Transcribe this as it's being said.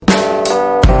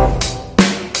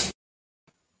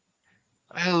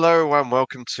Hello and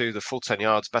welcome to the Full 10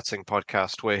 Yards Betting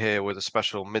Podcast. We're here with a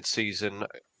special mid-season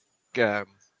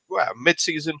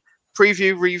mid-season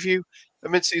review, a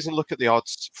mid-season look at the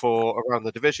odds for around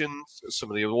the divisions, some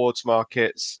of the awards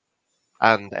markets,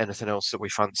 and anything else that we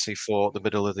fancy for the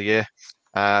middle of the year.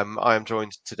 I am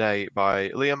joined today by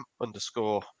Liam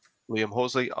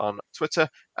Horsley on Twitter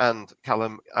and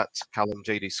Callum at Callum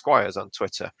JD Squires on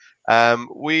Twitter.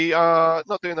 We are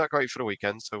not doing that great for the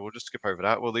weekend, so we'll just skip over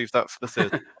that. We'll leave that for the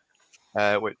third.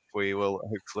 Which we will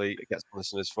hopefully get some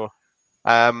listeners for.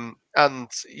 Liam,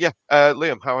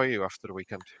 how are you after the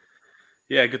weekend?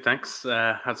 Yeah, good, thanks.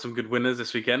 Had some good winners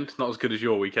this weekend. Not as good as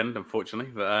your weekend,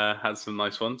 unfortunately, but had some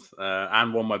nice ones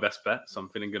and won my best bet, so I'm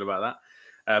feeling good about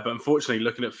that. But unfortunately,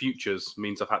 looking at futures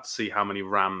means I've had to see how many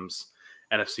Rams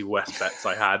NFC West bets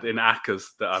I had in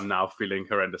ACCAs that I'm now feeling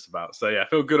horrendous about. So yeah, I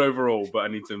feel good overall, but I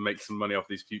need to make some money off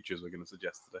these futures we're going to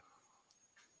suggest today.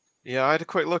 Yeah, I had a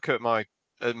quick look at my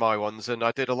ones, and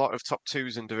I did a lot of top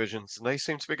twos in divisions, and they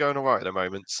seem to be going all right at the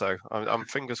moment. So I'm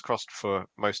fingers crossed for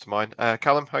most of mine.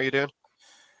 Callum, how you doing?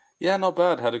 Yeah, not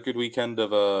bad. Had a good weekend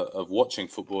of watching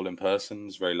football in person.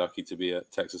 Was very lucky to be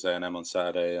at Texas A&M on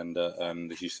Saturday and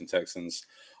the Houston Texans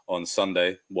on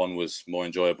Sunday. One was more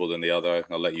enjoyable than the other.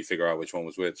 I'll let you figure out which one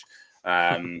was which.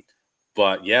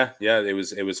 But yeah,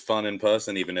 it was fun in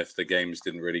person, even if the games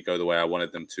didn't really go the way I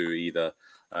wanted them to, either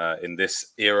in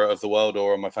this era of the world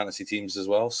or on my fantasy teams as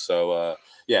well. So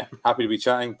yeah, happy to be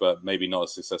chatting, but maybe not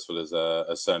as successful as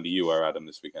certainly you were, Adam,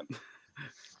 this weekend.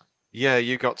 Yeah,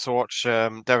 you got to watch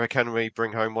Derrick Henry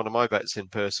bring home one of my bets in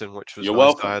person, which was You're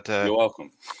nice. welcome. You're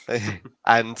welcome.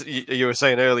 And you were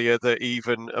saying earlier that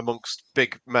even amongst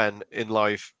big men in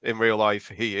real life,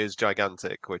 he is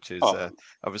gigantic, which is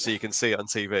obviously you can see it on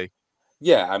TV.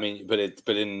 Yeah, I mean, but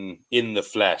in the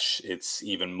flesh, it's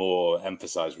even more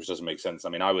emphasized, which doesn't make sense. I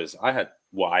mean, I had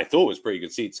what I thought was pretty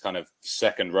good seats, kind of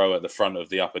second row at the front of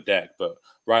the upper deck, but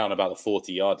right on about the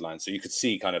 40-yard line, so you could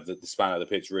see kind of the span of the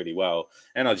pitch really well.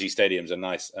 NRG Stadium's a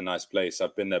nice place.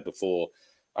 I've been there before,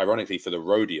 ironically for the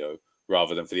rodeo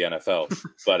rather than for the NFL.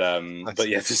 But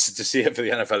yeah, to see it for the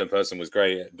NFL in person was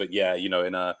great. But yeah, you know,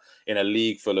 in a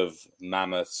league full of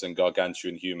mammoths and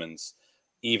gargantuan humans,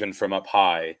 even from up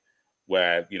high,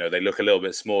 where, you know, they look a little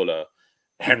bit smaller,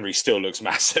 Henry still looks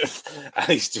massive. And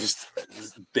he's just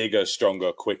bigger,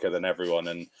 stronger, quicker than everyone.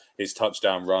 And his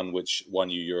touchdown run, which won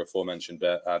you your aforementioned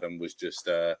bet, Adam, was just,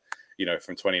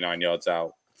 from 29 yards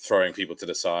out, throwing people to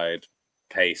the side,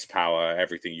 pace, power,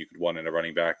 everything you could want in a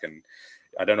running back. And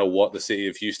I don't know what the city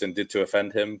of Houston did to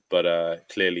offend him, but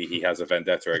clearly he has a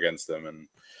vendetta against them.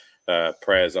 And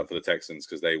prayers up for the Texans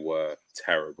because they were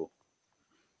terrible.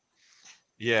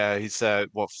 Yeah, he's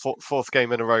fourth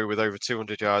game in a row with over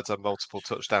 200 yards and multiple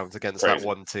touchdowns against Crazy. that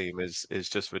one team is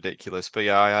just ridiculous. But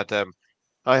yeah,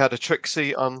 I had a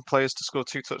Trixie on players to score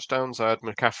 2 touchdowns. I had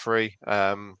McCaffrey,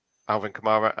 Alvin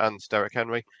Kamara, and Derrick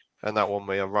Henry, and that won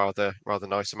me a rather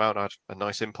nice amount. I had a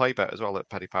nice in play bet as well at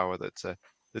Paddy Power that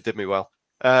did me well.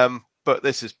 But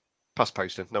this is past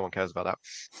posting. No one cares about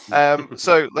that.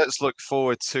 So let's look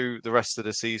forward to the rest of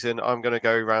the season. I'm going to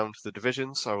go around the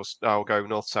divisions. I'll go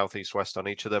north, south, east, west on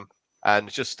each of them, and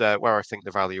just where I think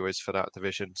the value is for that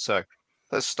division. So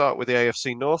let's start with the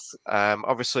AFC North.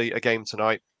 Obviously, a game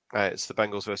tonight. It's the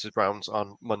Bengals versus Browns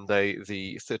on Monday,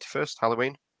 the 31st,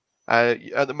 Halloween.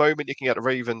 At the moment, you can get the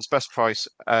Ravens best price.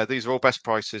 These are all best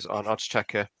prices on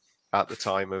OddsChecker at the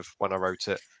time of when I wrote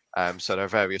it. So there are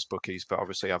various bookies, but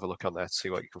obviously have a look on there to see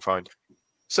what you can find.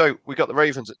 So we got the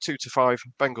Ravens at 2-5,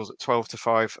 Bengals at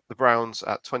 12-5, the Browns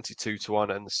at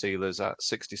 22-1, and the Steelers at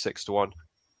 66-1.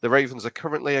 The Ravens are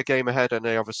currently a game ahead, and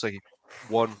they obviously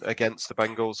won against the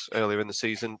Bengals earlier in the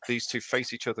season. These two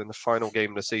face each other in the final game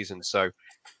of the season, so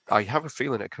I have a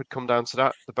feeling it could come down to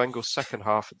that. The Bengals' second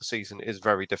half of the season is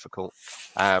very difficult,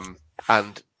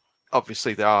 and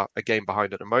obviously they are a game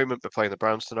behind at the moment. But playing the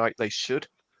Browns tonight, they should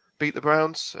beat the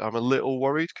Browns. I'm a little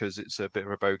worried because it's a bit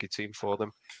of a bogey team for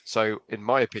them. So, in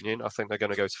my opinion, I think they're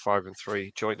going to go to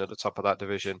 5-3, joint at the top of that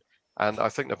division. And I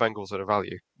think the Bengals are the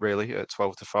value, really, at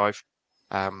 12-5.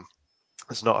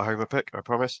 It's not a homer pick, I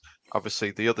promise. Obviously,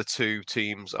 the other two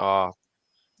teams are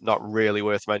not really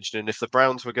worth mentioning. If the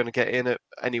Browns were going to get in at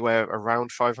anywhere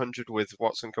around 500 with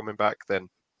Watson coming back, then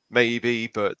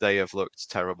maybe, but they have looked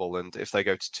terrible. And if they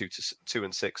go to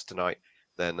 2-6 tonight,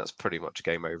 then that's pretty much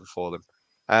game over for them.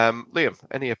 Liam,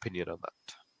 any opinion on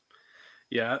that?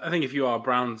 Yeah, I think if you are a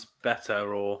Browns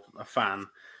better or a fan,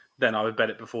 then I would bet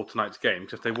it before tonight's game.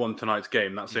 Because if they won tonight's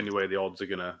game, that's the only way the odds are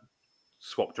going to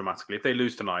swap dramatically. If they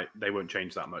lose tonight, they won't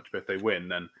change that much. But if they win,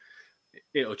 then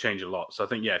it'll change a lot. So I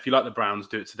think, yeah, if you like the Browns,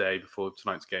 do it today before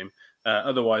tonight's game.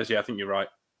 Otherwise, yeah, I think you're right.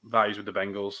 values with the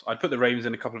Bengals. I'd put the Ravens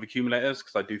in a couple of accumulators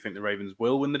because I do think the Ravens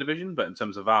will win the division. But in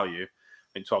terms of value,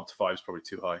 I think 12-5 is probably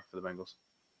too high for the Bengals.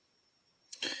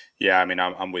 Yeah, I mean,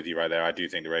 I'm with you right there. I do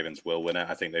think the Ravens will win it.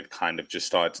 I think they've kind of just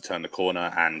started to turn the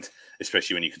corner, and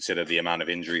especially when you consider the amount of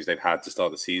injuries they've had to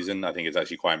start the season, I think it's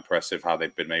actually quite impressive how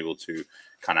they've been able to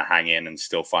kind of hang in and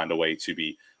still find a way to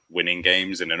be winning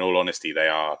games. And in all honesty, they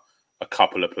are a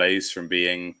couple of plays from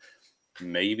being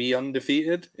maybe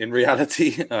undefeated in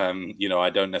reality. I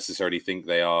don't necessarily think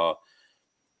they are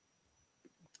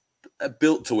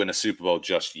built to win a Super Bowl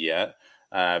just yet,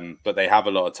 but they have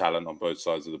a lot of talent on both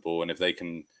sides of the ball, and if they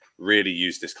can really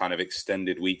use this kind of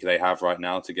extended week they have right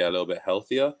now to get a little bit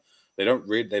healthier. They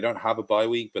don't have a bye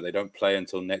week, but they don't play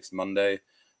until next Monday.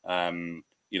 So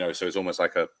it's almost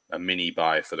like a mini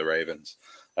bye for the Ravens.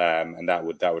 And that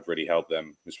would really help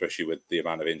them, especially with the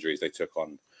amount of injuries they took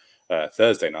on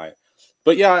Thursday night.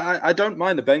 But yeah, I don't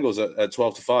mind the Bengals at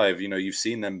 12-5. You've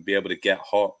seen them be able to get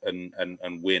hot and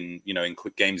win, in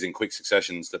quick games in quick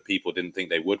successions that people didn't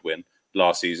think they would win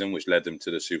last season, which led them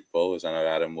to the Super Bowl, as I know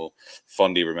Adam will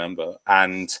fondly remember.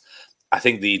 And I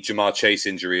think the Jamar Chase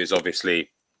injury is obviously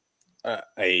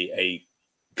a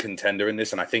contender in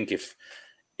this. And I think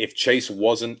if Chase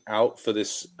wasn't out for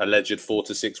this alleged 4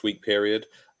 to 6 week period,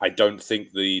 I don't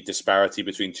think the disparity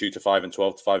between 2-5 and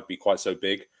 12-5 would be quite so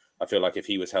big. I feel like if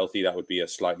he was healthy, that would be a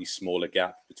slightly smaller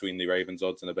gap between the Ravens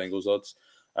odds and the Bengals odds.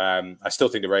 I still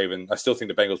think the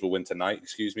Bengals will win tonight,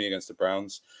 against the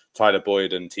Browns. Tyler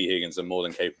Boyd and T. Higgins are more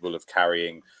than capable of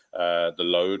carrying the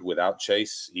load without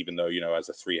Chase, even though, as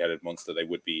a three-headed monster, they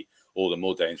would be all the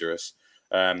more dangerous.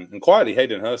 And quietly,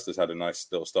 Hayden Hurst has had a nice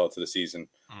little start to the season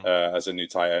as a new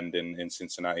tight end in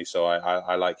Cincinnati. So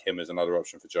I like him as another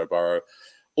option for Joe Burrow.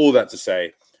 All that to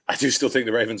say, I do still think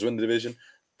the Ravens win the division,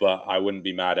 but I wouldn't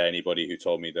be mad at anybody who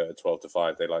told me that at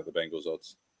 12-5 they like the Bengals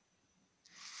odds.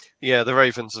 Yeah, the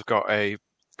Ravens have got a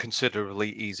considerably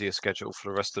easier schedule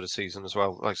for the rest of the season as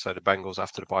well. Like I said, the Bengals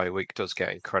after the bye week does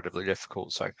get incredibly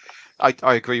difficult. So I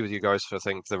agree with you guys. I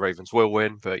think the Ravens will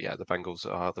win, but yeah, the Bengals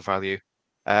are the value.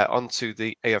 On to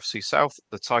the AFC South.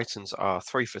 The Titans are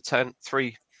 3-10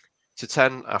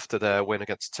 after their win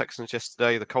against the Texans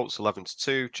yesterday. The Colts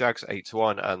 11-2, Jags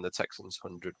 8-1, and the Texans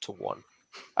 100-1.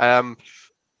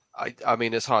 I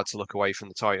mean, it's hard to look away from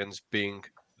the Titans being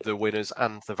the winners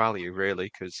and the value, really,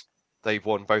 because they've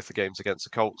won both the games against the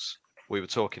Colts. We were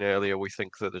talking earlier, we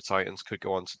think that the Titans could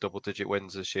go on to double-digit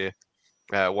wins this year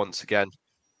once again.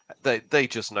 They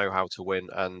just know how to win,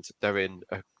 and they're in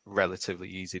a relatively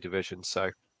easy division.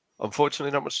 So,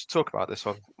 unfortunately, not much to talk about this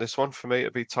one. This one, for me,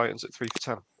 it'd be Titans at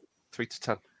 3-10.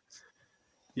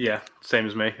 Yeah, same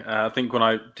as me. I think when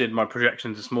I did my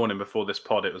projections this morning before this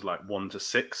pod, it was like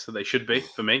 1-6. So they should be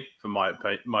for me, for my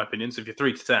opinion. So if you're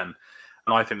 3-10,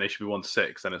 and I think they should be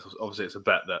 1-6, then it's a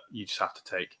bet that you just have to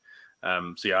take.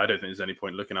 So yeah, I don't think there's any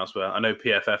point looking elsewhere. I know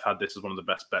PFF had this as one of the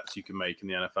best bets you can make in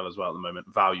the NFL as well at the moment,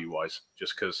 value-wise,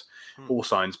 just because all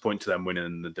signs point to them winning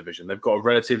in the division. They've got a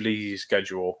relatively easy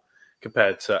schedule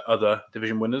compared to other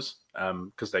division winners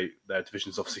because their division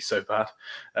is obviously so bad.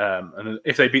 And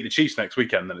if they beat the Chiefs next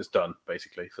weekend, then it's done,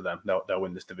 basically, for them. They'll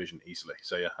win this division easily.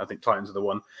 So, yeah, I think Titans are the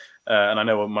one. And I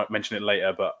know I might mention it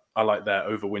later, but I like their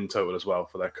over-win total as well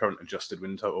for their current adjusted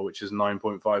win total, which is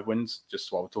 9.5 wins,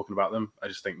 just while we're talking about them. I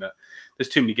just think that there's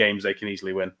too many games they can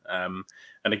easily win. And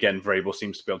again, Vrabel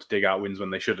seems to be able to dig out wins when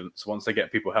they shouldn't. So once they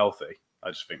get people healthy, I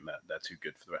just think that they're too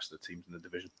good for the rest of the teams in the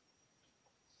division.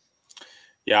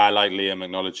 Yeah, I like Liam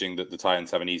acknowledging that the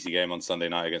Titans have an easy game on Sunday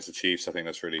night against the Chiefs. I think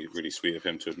that's really, really sweet of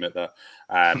him to admit that.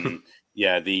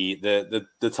 Yeah, the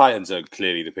Titans are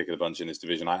clearly the pick of the bunch in this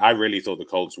division. I really thought the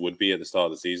Colts would be at the start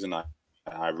of the season.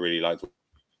 I really liked.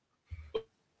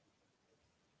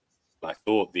 I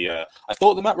thought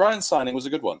the Matt Ryan signing was a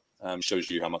good one.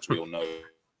 Shows you how much we all know.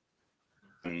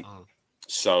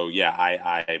 So yeah,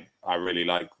 I really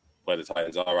like where the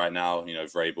Titans are right now.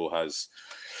 Vrabel has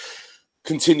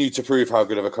continued to prove how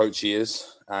good of a coach he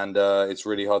is, and it's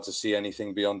really hard to see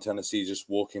anything beyond Tennessee just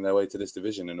walking their way to this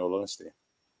division, in all honesty.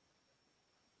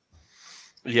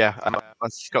 Yeah, I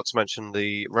forgot to mention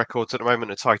the records at the moment.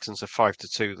 The Titans are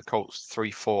 5-2, the Colts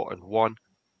 3-4-1,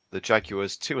 the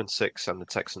Jaguars 2-6, and the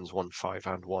Texans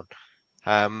 1-5-1.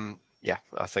 Yeah,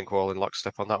 I think we're all in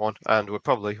lockstep on that one, and we're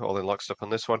probably all in lockstep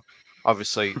on this one.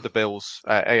 Obviously, the Bills,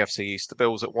 AFC East, the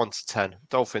Bills at 1-10,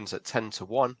 Dolphins at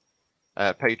 10-1.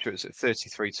 Patriots at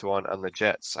 33-1 and the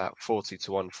Jets at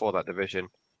 40-1 for that division.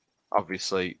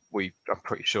 Obviously, I'm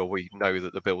pretty sure we know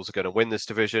that the Bills are going to win this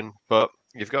division, but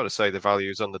you've got to say the value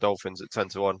is on the Dolphins at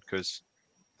 10-1 because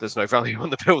there's no value on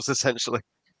the Bills essentially.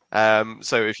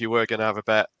 So if you were going to have a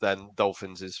bet, then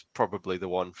Dolphins is probably the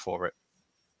one for it.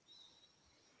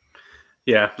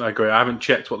 Yeah, I agree. I haven't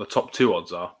checked what the top 2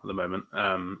 odds are at the moment.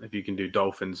 If you can do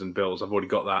Dolphins and Bills, I've already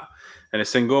got that in a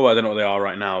single. I don't know what they are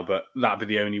right now, but that'd be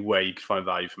the only way you could find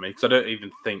value for me. Because I don't even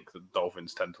think that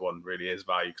Dolphins 10-1 really is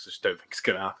value, because I just don't think it's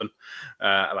going to happen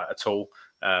at all.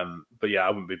 But yeah, I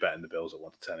wouldn't be betting the Bills at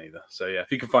 1-10 either. So yeah,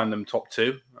 if you can find them top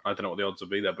 2, I don't know what the odds will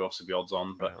be. There'll also be odds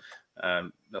on, but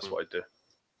that's what I do.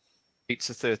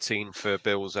 8-13 for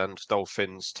Bills and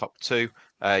Dolphins top 2.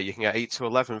 You can get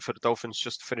 8-11 for the Dolphins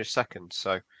just to finish second.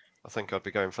 So I think I'd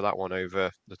be going for that one over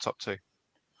the top 2.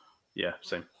 Yeah,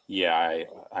 same. Yeah,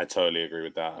 I totally agree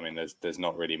with that. I mean, there's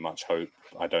not really much hope,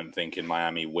 I don't think, in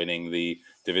Miami winning the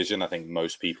division. I think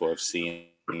most people have seen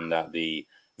that the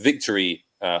victory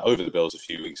over the Bills a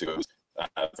few weeks ago was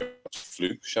very much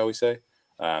fluke, shall we say,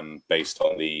 based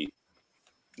on the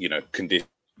condition.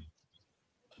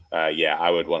 Yeah, I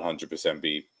would 100%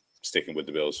 be sticking with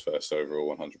the Bills first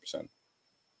overall,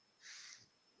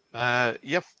 100%.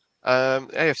 Yep.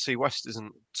 AFC West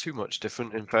isn't too much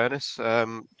different in fairness.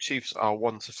 Chiefs are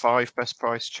 1-5 best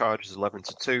price, Chargers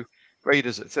 11-2,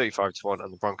 Raiders at 35-1,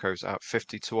 and the Broncos at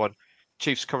 50-1.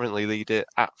 Chiefs currently lead it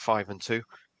at 5-2.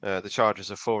 The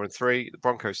Chargers are 4-3, the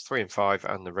Broncos 3-5,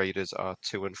 and the Raiders are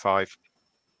 2-5.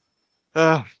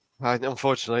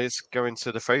 Unfortunately, it's going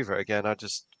to the favourite again. I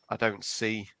don't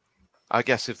see. I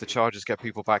guess if the Chargers get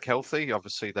people back healthy,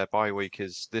 obviously their bye week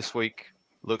is this week.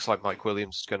 Looks like Mike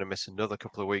Williams is going to miss another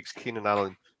couple of weeks. Keenan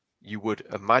Allen, you would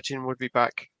imagine, would be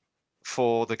back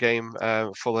for the game,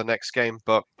 for the next game,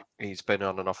 but he's been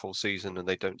on and off all season, and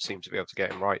they don't seem to be able to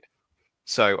get him right.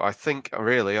 So I think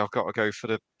really I've got to go for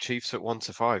the Chiefs at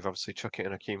 1-5. Obviously, chuck it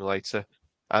in accumulator,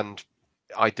 and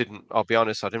I'll be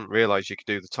honest, I didn't realize you could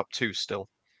do the top 2 still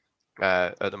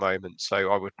at the moment.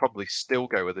 So I would probably still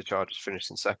go with the Chargers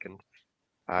finishing second.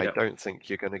 I don't think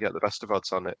you're going to get the best of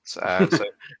odds on it. So do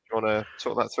you want to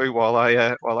talk that through while I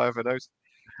have a note?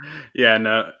 Yeah,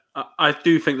 no, I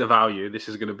do think the value. This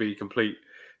is going to be complete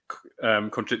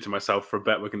contradicting myself for a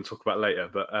bet we're going to talk about later,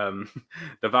 but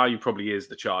the value probably is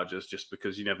the Chargers, just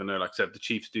because you never know. Like I said, if the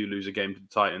Chiefs do lose a game to the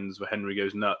Titans where Henry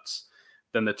goes nuts,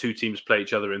 then the two teams play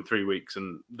each other in 3 weeks,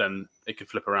 and then it can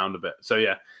flip around a bit. So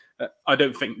yeah, I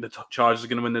don't think the Chargers are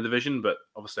going to win the division, but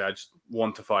obviously I just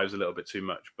 1-5 is a little bit too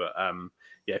much. But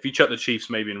yeah, if you chuck the Chiefs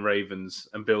maybe in Ravens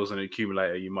and Bills in an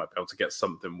accumulator, you might be able to get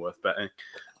something worth betting.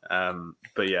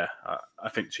 But yeah, I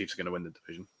think the Chiefs are going to win the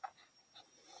division.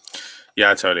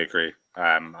 Yeah, I totally agree.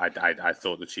 I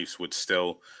thought the Chiefs would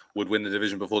win the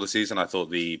division before the season. I thought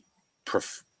the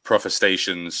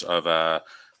protestations of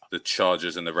the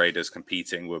Chargers and the Raiders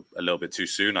competing were a little bit too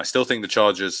soon. I still think the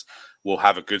Chargers will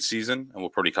have a good season, and we'll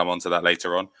probably come on to that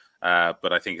later on.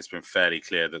 But I think it's been fairly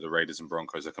clear that the Raiders and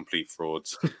Broncos are complete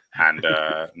frauds and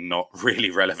not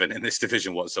really relevant in this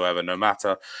division whatsoever, no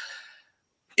matter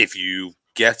if you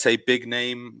get a big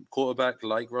name quarterback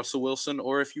like Russell Wilson,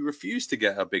 or if you refuse to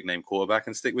get a big name quarterback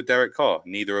and stick with Derek Carr.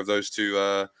 Neither of those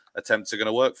two attempts are going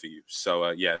to work for you. So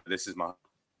yeah, this is my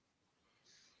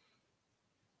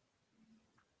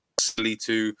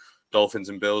to Dolphins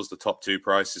and Bills. The top 2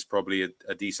 price is probably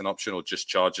a decent option, or just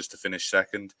Chargers to finish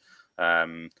second.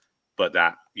 But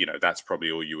that's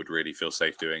probably all you would really feel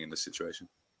safe doing in this situation.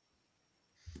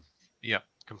 Yeah,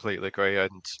 completely agree.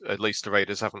 And at least the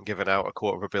Raiders haven't given out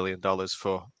 $250 million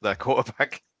for their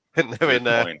quarterback, and they're in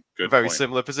a very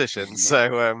similar position.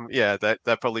 So yeah,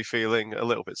 they're probably feeling a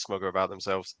little bit smugger about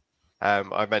themselves.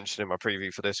 I mentioned in my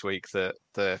preview for this week that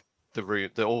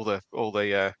all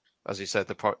the as you said,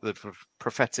 the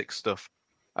prophetic stuff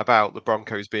about the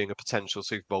Broncos being a potential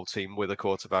Super Bowl team with a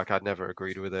quarterback, I'd never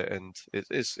agreed with it, and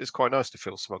it's quite nice to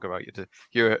feel smug about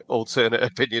your alternate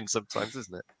opinion sometimes,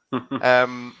 isn't it?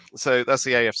 So that's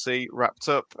the AFC wrapped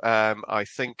up. I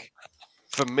think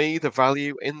for me, the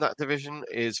value in that division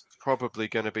is probably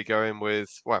going to be going with,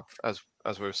 well, as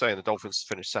we were saying, the Dolphins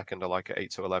finished second. I like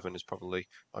it. 8-11 is probably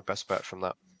my best bet from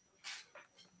that.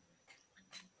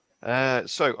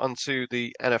 So onto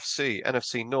the NFC.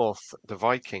 NFC North, the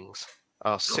Vikings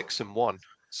are 6-1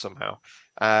 somehow,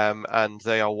 and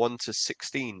they are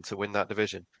 1-16 to win that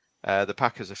division. The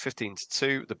Packers are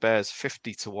 15-2, the Bears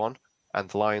 50-1, and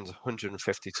the Lions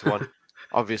 150-1.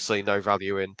 Obviously, no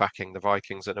value in backing the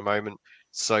Vikings at the moment.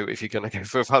 So if you're going to go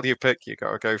for a value pick, you've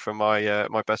got to go for my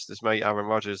bestest mate, Aaron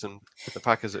Rodgers, and the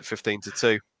Packers at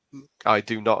 15-2. I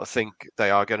do not think they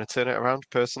are going to turn it around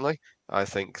personally. I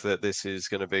think that this is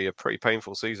going to be a pretty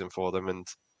painful season for them, and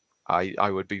I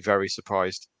would be very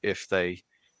surprised if they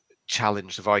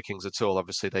challenge the Vikings at all.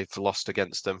 Obviously, they've lost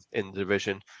against them in the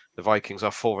division. The Vikings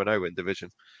are 4-0 in division.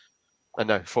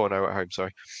 No, 4-0 at home,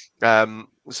 sorry.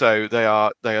 So they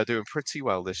are doing pretty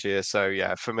well this year. So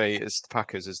yeah, for me, it's the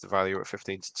Packers is the value at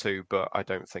 15-2, but I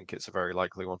don't think it's a very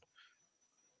likely one.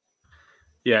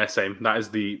 Yeah, same. That is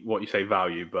the what you say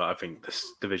value, but I think this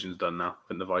division's done now. I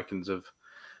think the Vikings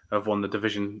have won the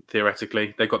division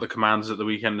theoretically. They've got the Commanders at the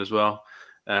weekend as well.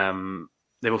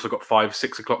 They've also got 5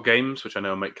 6 o'clock games, which I know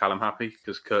will make Callum happy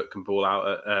because Kurt can ball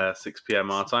out at 6 p.m.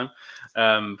 our time.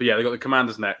 But yeah, they've got the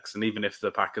Commanders next, and even if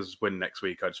the Packers win next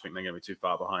week, I just think they're going to be too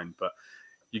far behind. But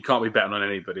you can't be betting on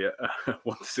anybody at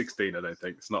 1-16. I don't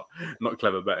think it's not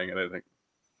clever betting. I don't think.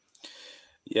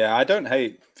 Yeah, I don't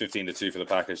hate 15-2 for the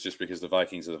Packers just because the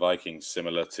Vikings are the Vikings,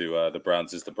 similar to the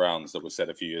Browns is the Browns that was said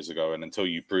a few years ago. And until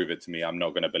you prove it to me, I'm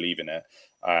not going to believe in it.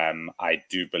 I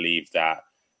do believe that,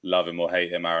 love him or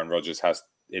hate him, Aaron Rodgers has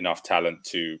enough talent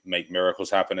to make miracles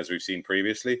happen, as we've seen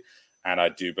previously. And I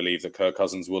do believe that Kirk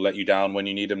Cousins will let you down when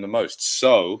you need him the most.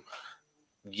 So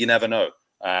you never know.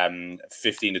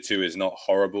 15-2 is not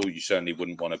horrible. You certainly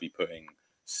wouldn't want to be putting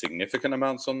significant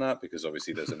amounts on that because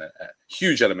obviously there's a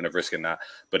huge element of risk in that.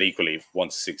 But equally,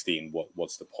 1-16,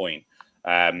 what's the point?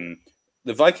 The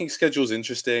Vikings schedule is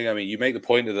interesting. I mean, you make the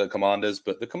point of the Commanders,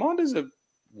 but the Commanders are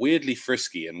weirdly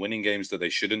frisky and winning games that they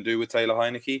shouldn't do with Taylor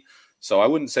Heineke. So I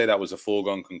wouldn't say that was a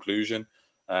foregone conclusion.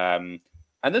 And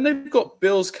then they've got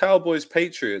Bills, Cowboys,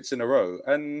 Patriots in a row.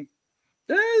 And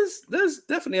there's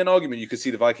definitely an argument you could see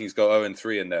the Vikings go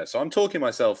 0-3 in there. So I'm talking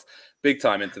myself big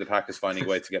time into the Packers finding a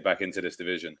way to get back into this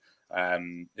division,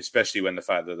 especially when the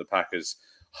fact that the Packers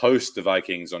host the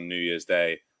Vikings on New Year's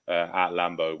Day at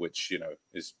Lambeau, which,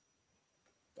 is,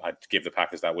 I'd give the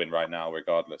Packers that win right now,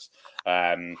 regardless.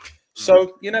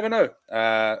 So you never know.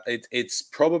 It's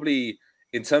probably,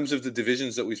 in terms of the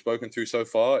divisions that we've spoken through so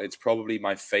far, it's probably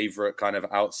my favorite kind of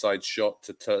outside shot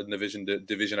to turn the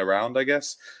division around, I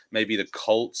guess. Maybe the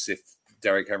Colts if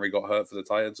Derrick Henry got hurt for the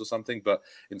Titans or something. But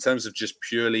in terms of just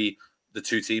purely the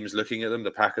two teams looking at them,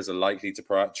 the Packers are likely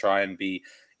to try and be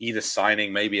either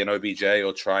signing maybe an OBJ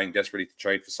or trying desperately to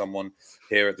trade for someone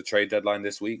here at the trade deadline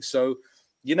this week. So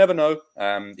you never know.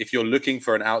 If you're looking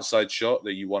for an outside shot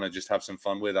that you want to just have some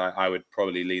fun with, I would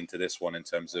probably lean to this one in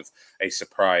terms of a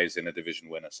surprise in a division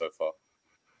winner so far.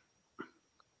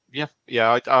 Yeah.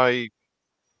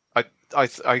 I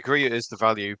agree it is the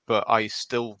value, but I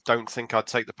still don't think I'd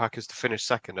take the Packers to finish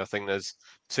second. I think there's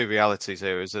two realities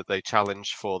here: is that they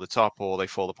challenge for the top or they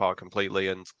fall apart completely,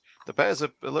 and the Bears are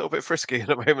a little bit frisky at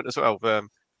the moment as well.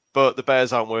 But the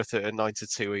Bears aren't worth it at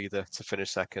 9-2 either to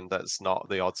finish second. That's not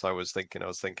the odds I was thinking. I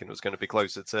was thinking it was going to be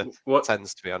closer to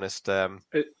tens, to be honest.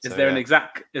 Is there an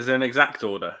exact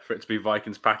order for it to be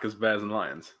Vikings, Packers, Bears, and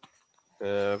Lions?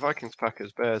 Vikings,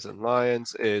 Packers, Bears, and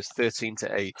Lions is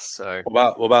 13-8. So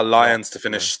what about Lions to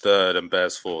finish third and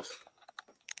Bears fourth?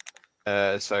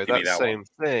 So that same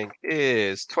thing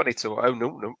is 20-1. Oh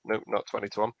no, not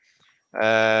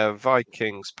 20-1.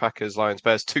 Vikings, Packers, Lions,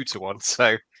 Bears 2-1.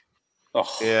 So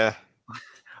yeah,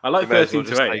 I like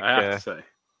 13-8. I have to say.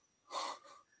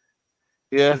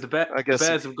 Yeah, I guess the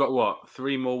Bears have got what,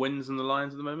 3 more wins than the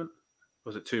Lions at the moment? Or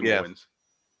was it 2 more wins?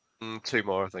 2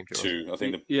 more, I think it was. 2. I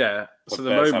think the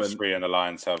Bears have 3 and the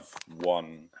Lions have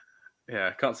 1. Yeah,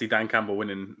 I can't see Dan Campbell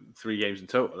winning 3 games in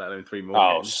total, let alone 3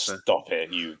 more games. Stop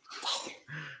it, you.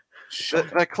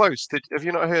 They're close. Have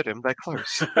you not heard him? They're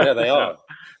close. Yeah, they are.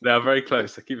 They are very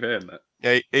close. I keep hearing that.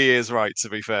 Yeah, he is right, to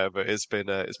be fair, but it's been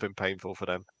painful for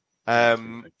them.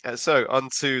 So on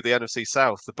to the NFC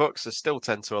South. The Bucs are still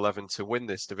 10-11 to win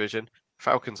this division.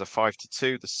 Falcons are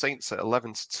 5-2. The Saints are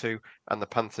 11-2, and the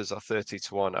Panthers are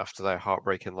 30-1 after their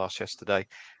heartbreaking loss yesterday.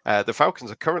 The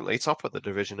Falcons are currently top of the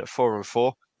division at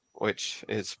 4-4, which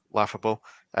is laughable.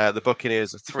 The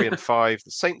Buccaneers are 3-5.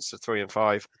 The Saints are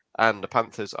 3-5, and the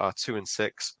Panthers are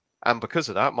 2-6. And because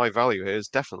of that, my value here is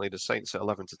definitely the Saints at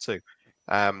 11-2.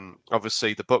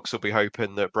 Obviously, the Bucs will be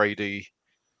hoping that Brady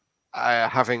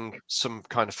having some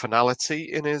kind of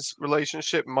finality in his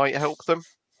relationship might help them.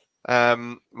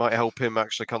 Might help him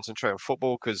actually concentrate on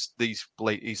football because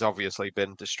he's obviously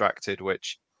been distracted,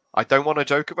 which I don't want to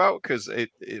joke about because it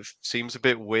seems a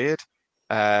bit weird.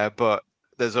 But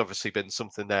there's obviously been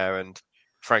something there, and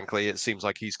frankly, it seems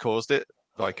like he's caused it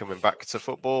by coming back to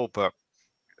football. But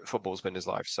football's been his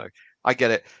life, so I get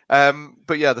it.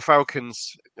 But yeah, the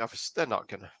Falcons, obviously, they're not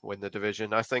going to win the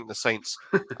division. I think the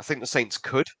Saints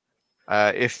could.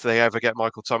 If they ever get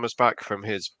Michael Thomas back from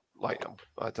his, I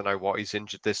don't know what he's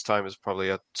injured this time, is probably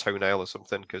a toenail or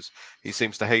something, because he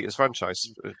seems to hate his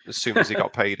franchise. As soon as he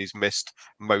got paid, he's missed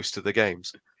most of the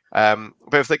games. But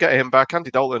if they get him back,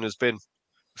 Andy Dalton has been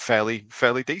fairly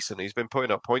decent. He's been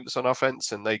putting up points on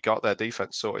offense, and they got their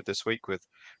defense sorted this week with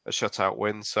a shutout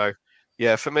win. So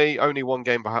yeah, for me, only one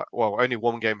game behind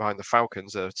the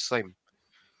Falcons.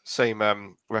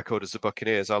 Same record as the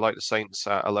Buccaneers. I like the Saints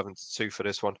at 11-2 for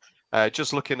this one.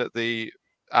 Just looking at the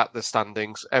at the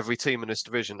standings, every team in this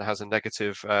division has a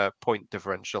negative point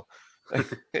differential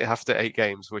after 8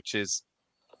 games, which is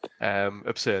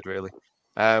absurd, really.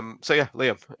 So yeah,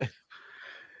 Liam.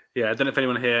 Yeah, I don't know if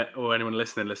anyone here or anyone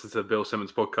listening listens to the Bill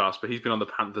Simmons podcast, but he's been on the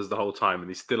Panthers the whole time, and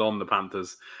he's still on the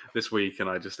Panthers this week. And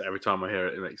I just every time I hear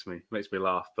it, it makes me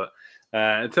laugh. But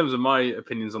in terms of my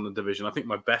opinions on the division, I think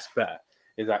my best bet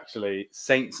is actually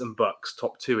Saints and Bucks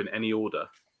top 2 in any order,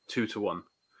 2-1.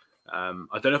 I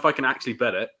don't know if I can actually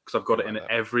bet it because I've got it in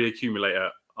every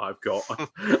accumulator I've got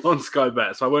on Sky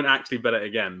Bet, so I won't actually bet it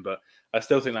again. But I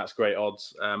still think that's great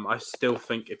odds. I still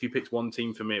think if you picked one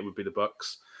team for me, it would be the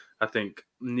Bucks. I think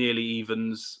nearly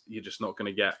evens, you're just not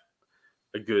going to get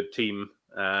a good team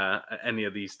at any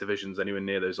of these divisions anywhere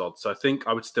near those odds. So I think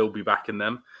I would still be backing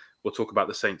them. We'll talk about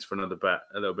the Saints for another bet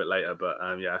a little bit later. But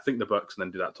yeah, I think the Bucks and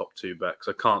then do that top 2 bet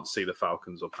because I can't see the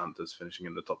Falcons or Panthers finishing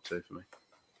in the top 2 for me.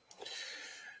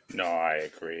 No, I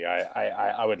agree.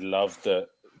 I would love the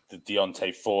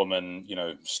Deontay Foreman,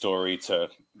 story to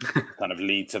kind of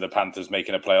lead to the Panthers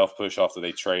making a playoff push after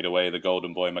they trade away the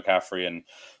golden boy McCaffrey and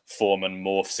Foreman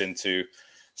morphs into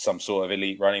some sort of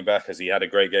elite running back as he had a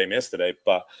great game yesterday.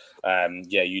 But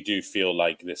yeah, you do feel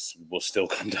like this will still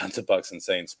come down to Bucks and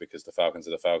Saints because the Falcons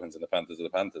are the Falcons and the Panthers are the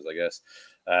Panthers, I guess.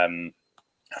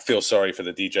 I feel sorry for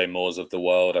the DJ Moores of the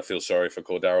world. I feel sorry for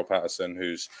Cordarrelle Patterson,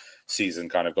 whose season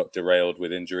kind of got derailed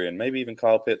with injury, and maybe even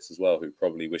Kyle Pitts as well, who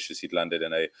probably wishes he'd landed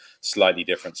in a slightly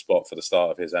different spot for the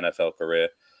start of his NFL career.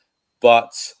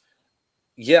 But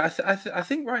yeah, I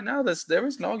think right now there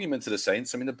is an argument to the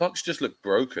Saints. I mean, the Bucs just look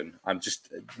broken. I'm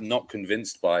just not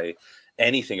convinced by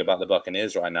anything about the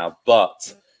Buccaneers right now.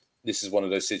 But this is one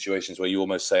of those situations where you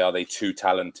almost say, are they too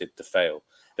talented to fail?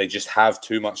 They just have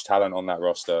too much talent on that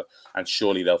roster, and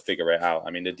surely they'll figure it out.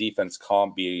 I mean, the defense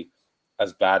can't be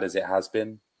as bad as it has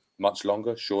been much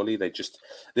longer. Surely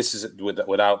this is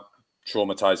without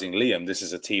traumatizing Liam. This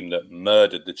is a team that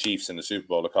murdered the Chiefs in the Super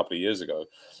Bowl a couple of years ago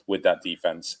with that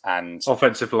defense and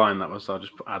offensive line. I'll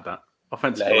just add that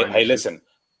offensive line. Hey, listen,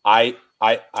 I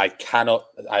cannot.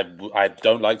 I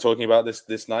don't like talking about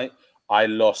this night. I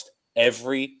lost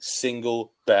every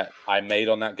single bet I made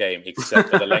on that game except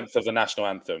for the length of the national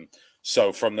anthem.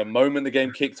 So from the moment the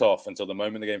game kicked off until the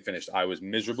moment the game finished, I was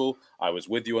miserable. I was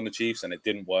with you on the Chiefs and it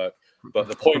didn't work. But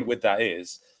the point with that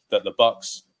is that the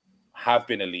Bucs have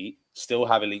been elite, still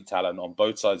have elite talent on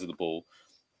both sides of the ball.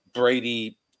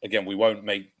 Brady, again, we won't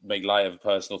make light of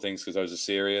personal things because those are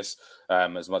serious,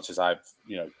 as much as I've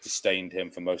disdained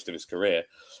him for most of his career.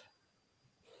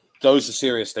 Those are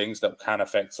serious things that can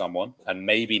affect someone. And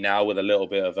maybe now with a little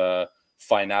bit of a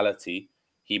finality,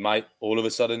 he might all of a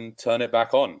sudden turn it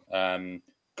back on.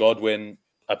 Godwin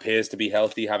appears to be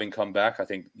healthy, having come back. I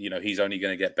think, he's only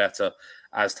going to get better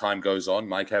as time goes on.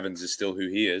 Mike Evans is still who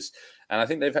he is. And I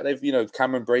think they've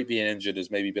Cameron Brate being injured has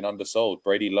maybe been undersold.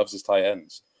 Brady loves his tight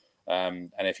ends.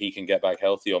 And if he can get back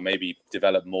healthy or maybe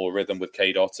develop more rhythm with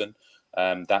Cade Otton,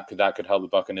 that could help the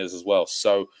Buccaneers as well.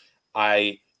 So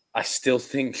I still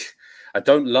think I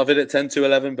don't love it at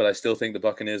 10-11, but I still think the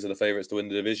Buccaneers are the favorites to win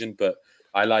the division. But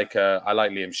I like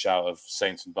Liam's shout of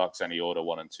Saints and Bucks any order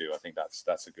 1 and 2. I think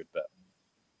that's a good bet.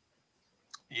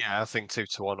 Yeah, I think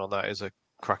 2-1 on that is a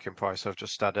cracking price. I've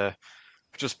just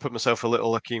put myself a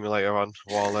little accumulator on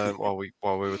while we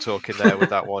were talking there with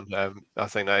that one. I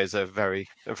think that is a very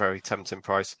tempting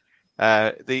price.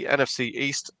 The NFC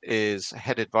East is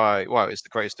headed by it's the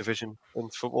greatest division in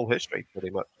football history,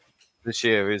 pretty much. This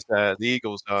year is the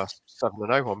Eagles are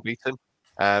 7-0 unbeaten.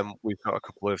 We've got a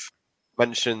couple of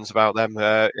mentions about them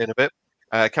in a bit.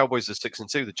 Cowboys are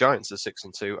 6-2, the Giants are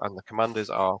 6-2, and the Commanders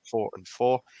are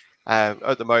 4-4.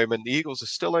 At the moment, the Eagles are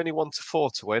still only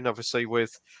 1-4 to win. Obviously,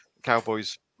 with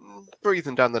Cowboys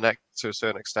breathing down the neck to a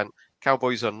certain extent.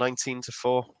 Cowboys are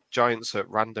 19-4, Giants are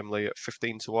randomly at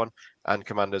 15-1, and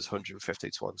Commanders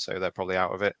 150-1. So they're probably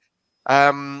out of it.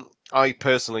 I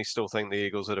personally still think the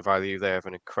Eagles are the value. They have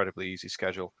an incredibly easy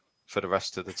schedule for the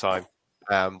rest of the time.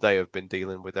 They have been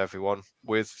dealing with everyone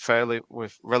with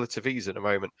relative ease at the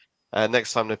moment.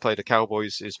 Next time they play the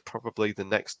Cowboys is probably the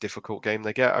next difficult game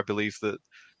they get. I believe that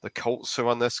the Colts are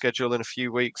on their schedule in a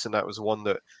few weeks, and that was one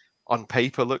that on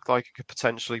paper looked like it could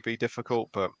potentially be difficult,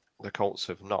 but the Colts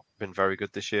have not been very good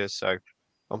this year. So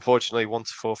unfortunately,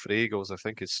 1-4 for the Eagles, I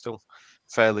think, is still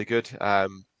fairly good.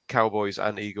 Cowboys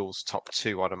and Eagles top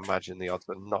 2, I'd imagine the odds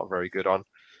are not very good on.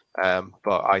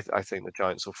 But I think the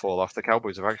Giants will fall off. The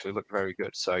Cowboys have actually looked very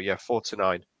good. So yeah,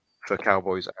 4-9 for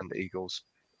Cowboys and the Eagles,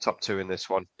 top 2 in this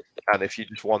one. And if you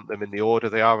just want them in the order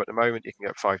they are at the moment, you can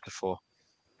get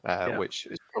 5-4, which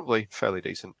is probably fairly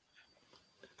decent.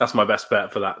 That's my best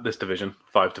bet for this division,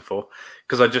 5-4,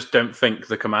 because I just don't think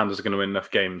the Commanders are going to win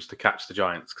enough games to catch the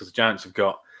Giants. Because the Giants have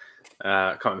got,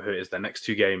 I can't remember who it is. Their next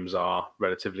 2 games are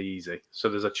relatively easy, so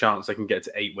there's a chance they can get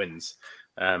to 8 wins.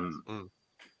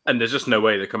 And there's just no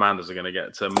way the Commanders are going to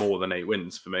get to more than 8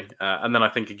 wins for me. And then I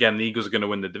think, again, the Eagles are going to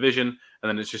win the division. And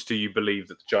then it's just, do you believe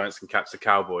that the Giants can catch the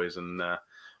Cowboys? And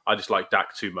I just like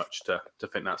Dak too much to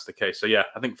think that's the case. So, yeah,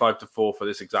 I think 5-4 for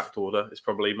this exact order is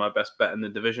probably my best bet in the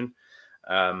division.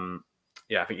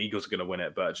 I think Eagles are going to win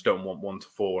it, but I just don't want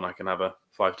 1-4 when I can have a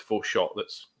 5-4 shot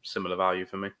that's similar value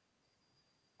for me.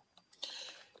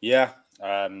 Yeah.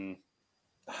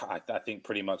 I think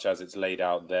pretty much as it's laid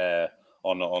out there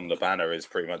on the banner is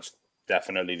pretty much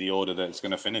definitely the order that it's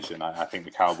going to finish in. I think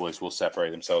the Cowboys will separate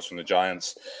themselves from the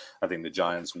Giants. I think the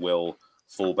Giants will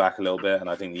fall back a little bit, and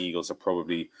I think the Eagles are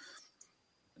probably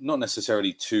not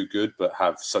necessarily too good, but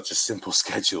have such a simple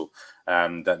schedule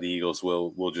that the Eagles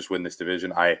will just win this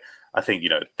division. I think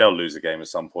they'll lose a game at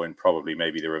some point. Probably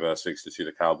maybe the reverse fixture to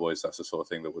the Cowboys. That's the sort of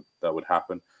thing that would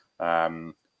happen.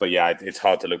 But yeah, it's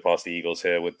hard to look past the Eagles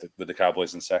here with the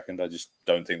Cowboys in second. I just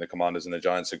don't think the Commanders and the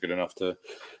Giants are good enough to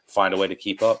find a way to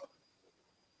keep up.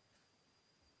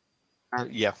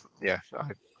 Yeah, I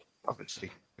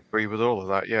obviously agree with all of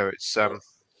that. Yeah, it's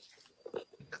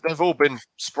they've all been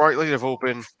sprightly. They've all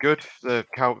been good.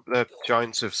 The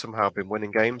Giants have somehow been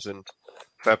winning games, and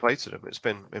fair play to them. It's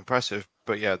been impressive.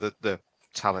 But yeah, the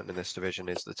talent in this division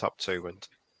is the top 2, and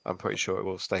I'm pretty sure it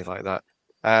will stay like that.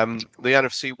 The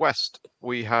NFC West,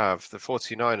 we have the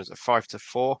 49ers at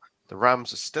 5-4. The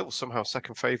Rams are still somehow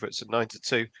second favourites at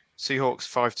 9-2. Seahawks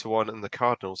 5-1, and the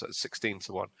Cardinals at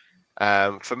 16-1.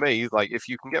 For me, if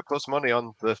you can get plus money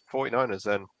on the 49ers,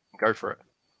 then go for it.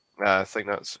 I think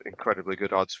that's incredibly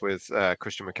good odds with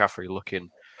Christian McCaffrey looking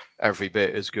every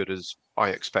bit as good as I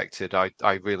expected. I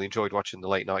really enjoyed watching the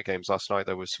late night games last night.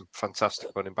 There was some fantastic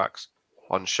running backs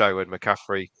on show, and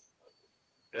McCaffrey,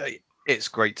 it's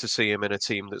great to see him in a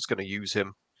team that's going to use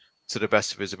him to the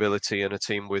best of his ability, and a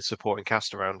team with supporting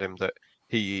cast around him that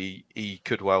he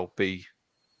could well be.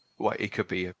 Well, he could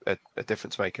be a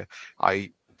difference maker. I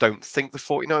don't think the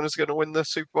 49ers are going to win the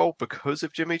Super Bowl because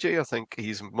of Jimmy G. I think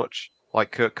he's much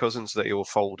like Kirk Cousins, that he will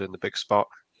fold in the big spot.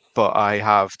 But I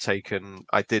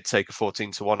did take a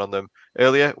 14-1 on them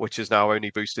earlier, which is now only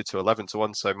boosted to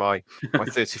 11-1. So my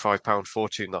 £35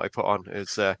 fortune that I put on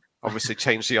is obviously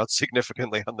changed the odds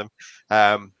significantly on them.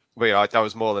 But yeah, I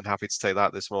was more than happy to take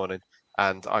that this morning,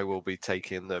 and I will be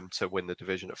taking them to win the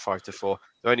division at 5-4.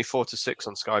 They're only 4-6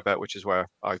 on Sky Bet, which is where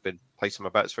I've been placing my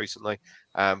bets recently.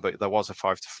 But there was a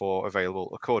 5-4 available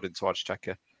according to Odds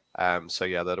Checker. So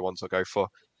yeah, they're the ones I'll go for.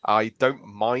 I don't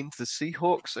mind the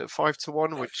Seahawks at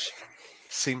 5-1, which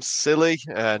seems silly.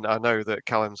 And I know that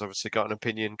Callum's obviously got an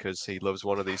opinion because he loves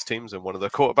one of these teams and one of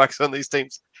the quarterbacks on these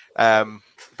teams.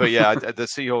 But yeah, the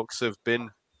Seahawks have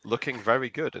been looking very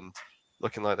good and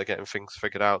looking like they're getting things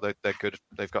figured out. They're good.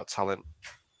 They've got talent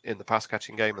in the pass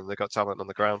catching game, and they've got talent on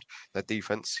the ground. Their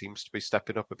defense seems to be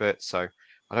stepping up a bit. So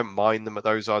I don't mind them at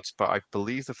those odds, but I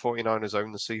believe the 49ers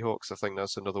own the Seahawks. I think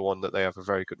that's another one that they have a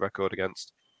very good record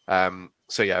against.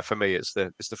 So yeah, for me, it's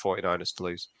the 49ers to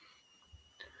lose.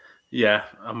 Yeah,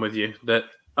 I'm with you. That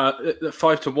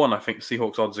 5-1, I think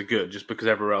Seahawks odds are good just because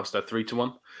everywhere else they're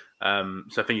 3-1.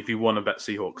 So I think if you want to bet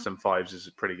Seahawks, then 5s is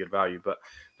a pretty good value. But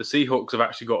the Seahawks have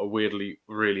actually got a weirdly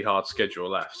really hard schedule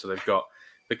left. So they've got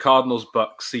the Cardinals,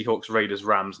 Bucks, Seahawks, Raiders,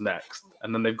 Rams next,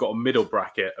 and then they've got a middle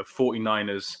bracket of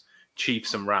 49ers,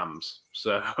 Chiefs, and Rams.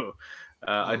 So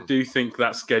I do think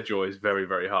that schedule is very,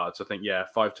 very hard. So I think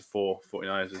 5-4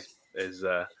 49ers is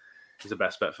the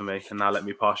best bet for me. And now let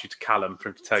me pass you to Callum for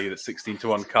him to tell you that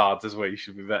 16-1 cards is where you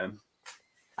should be betting.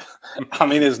 I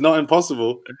mean, it's not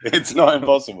impossible. It's not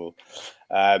impossible.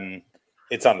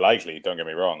 It's unlikely, don't get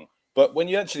me wrong. But when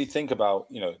you actually think about,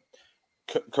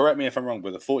 correct me if I'm wrong,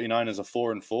 but the 49ers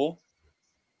are 4-4.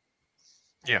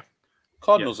 Yeah.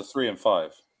 Cardinals are 3-5.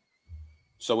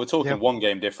 So we're talking one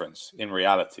game difference in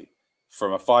reality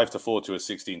from a 5-4 to a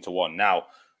 16-1. Now,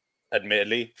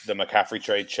 admittedly, the McCaffrey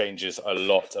trade changes a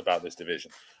lot about this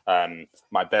division.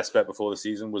 My best bet before the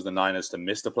season was the Niners to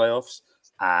miss the playoffs.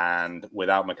 And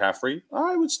without McCaffrey,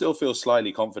 I would still feel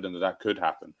slightly confident that could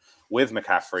happen. With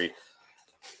McCaffrey,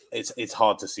 it's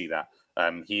hard to see that.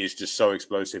 He is just so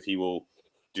explosive. He will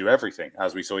do everything,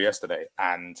 as we saw yesterday.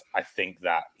 And I think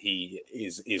that he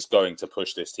is going to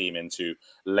push this team into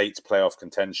late playoff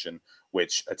contention,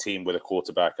 which a team with a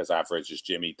quarterback as average as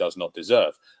Jimmy does not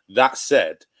deserve. That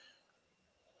said,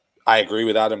 I agree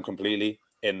with Adam completely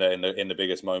in the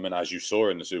biggest moment, as you saw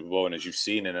in the Super Bowl and as you've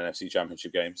seen in NFC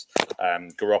Championship games.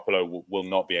 Garoppolo will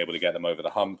not be able to get them over the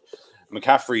hump.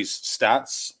 McCaffrey's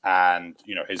stats and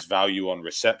his value on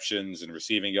receptions and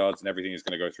receiving yards and everything is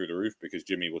going to go through the roof because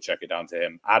Jimmy will check it down to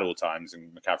him at all times,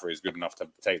 and McCaffrey is good enough to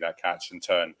take that catch and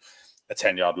turn a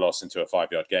 10-yard loss into a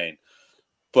 5-yard gain.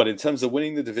 But in terms of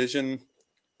winning the division,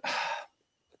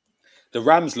 the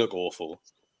Rams look awful.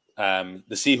 The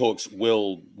Seahawks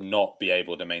will not be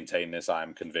able to maintain this, I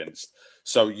am convinced.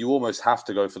 So you almost have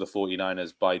to go for the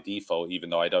 49ers by default,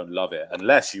 even though I don't love it,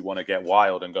 unless you want to get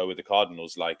wild and go with the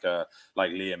Cardinals like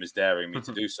Liam is daring me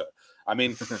to do so. I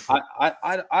mean,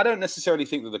 I don't necessarily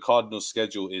think that the Cardinals'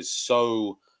 schedule is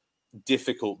so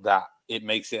difficult that it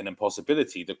makes it an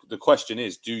impossibility. The question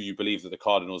is, do you believe that the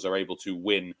Cardinals are able to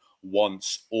win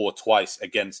once or twice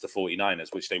against the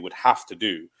 49ers, which they would have to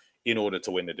do in order to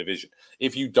win the division?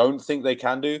 If you don't think they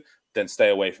can do, then stay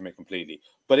away from it completely.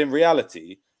 But in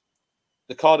reality,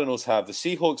 the Cardinals have the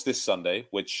Seahawks this Sunday,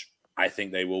 which I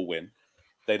think they will win.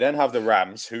 They then have the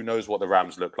Rams, who knows what the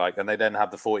Rams look like, and they then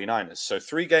have the 49ers. So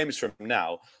 3 games from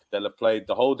now, they'll have played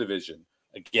the whole division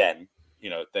again.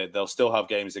 They'll still have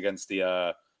games against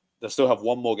they'll still have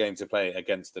one more game to play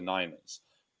against the Niners.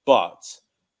 But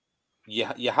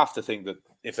you have to think that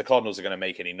if the Cardinals are going to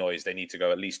make any noise, they need to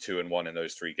go at least 2-1 in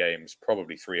those 3 games,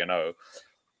 probably 3-0.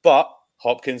 But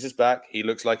Hopkins is back. He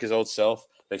looks like his old self.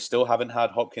 They still haven't had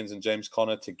Hopkins and James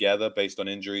Conner together based on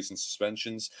injuries and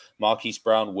suspensions. Marquise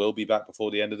Brown will be back before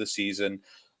the end of the season.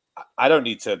 I don't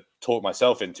need to talk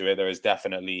myself into it. There is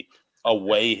definitely a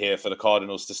way here for the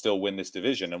Cardinals to still win this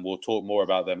division, and we'll talk more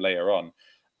about them later on.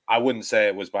 I wouldn't say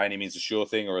it was by any means a sure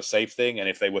thing or a safe thing, and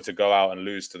if they were to go out and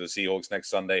lose to the Seahawks next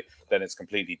Sunday, then it's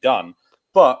completely done.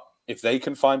 But if they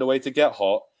can find a way to get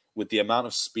hot with the amount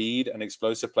of speed and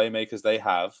explosive playmakers they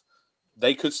have,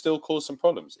 they could still cause some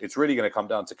problems. It's really going to come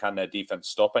down to, can their defense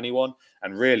stop anyone?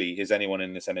 And really, is anyone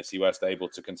in this NFC West able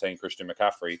to contain Christian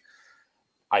McCaffrey?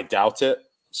 I doubt it.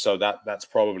 So that's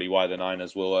probably why the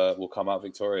Niners will come out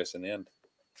victorious in the end.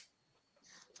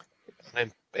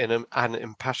 In an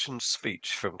impassioned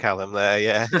speech from Callum there,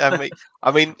 yeah.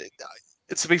 I mean,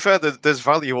 to be fair, there's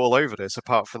value all over this,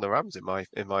 apart from the Rams,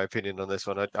 in my opinion, on this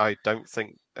one. I don't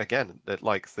think, again, that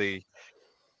like the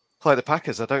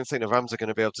Packers, I don't think the Rams are going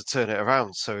to be able to turn it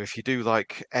around. So if you do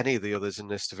like any of the others in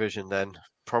this division, then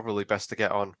probably best to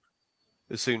get on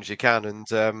as soon as you can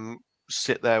and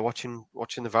sit there watching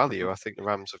the value. I think the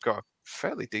Rams have got a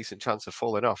fairly decent chance of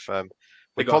falling off.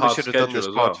 We probably should have done this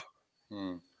pod.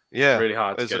 Yeah, really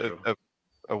hard schedule.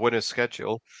 A winner's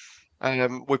schedule.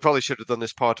 We probably should have done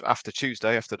this pod after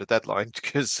Tuesday, after the deadline,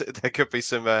 because there could be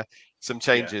some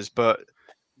changes. Yeah. But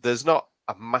there's not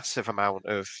a massive amount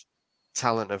of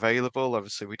talent available.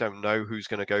 Obviously, we don't know who's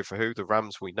going to go for who. The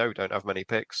Rams, we know, don't have many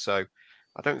picks, so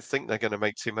I don't think they're going to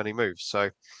make too many moves. So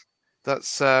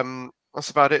that's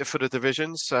about it for the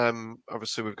divisions.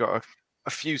 Obviously, we've got a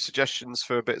few suggestions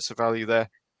for bits of value there.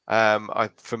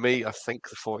 For me, I think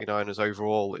the 49ers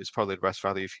overall is probably the best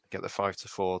value if you can get the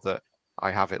 5-4 that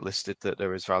I have it listed that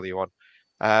there is value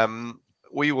on.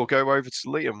 We will go over to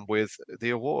Liam with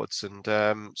the awards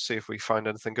and see if we find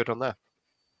anything good on there.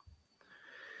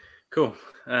 Cool.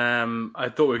 I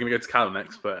thought we were going to go to Callum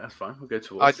next, but that's fine. We'll go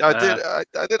to awards.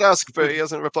 I did ask, but he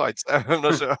hasn't replied, so I'm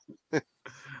not sure.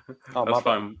 That's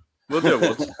fine. We'll do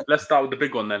awards. Let's start with the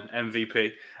big one then,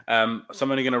 MVP. So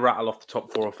I'm only going to rattle off the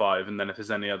top 4 or 5, and then if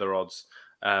there's any other odds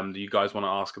that you guys want to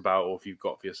ask about or if you've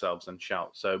got for yourselves, then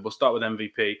shout. So we'll start with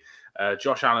MVP.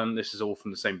 Josh Allen, this is all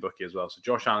from the same bookie as well. So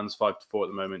Josh Allen's 5-4 at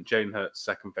the moment. Jalen Hurts,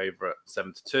 second favorite,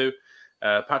 7-2.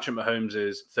 Patrick Mahomes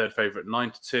is third favorite,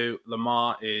 9-2.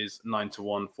 Lamar is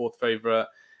 9-1, fourth favorite.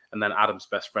 And then Adam's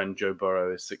best friend, Joe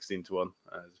Burrow, is 16-1,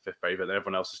 fifth favorite. And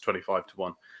everyone else is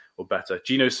 25-1 or better.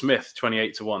 Geno Smith,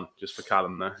 28-1, just for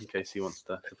Callum there, in case he wants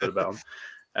to put a bet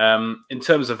on. In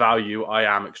terms of value, I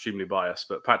am extremely biased,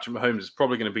 but Patrick Mahomes is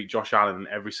probably going to beat Josh Allen in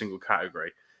every single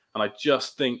category. And I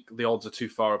just think the odds are too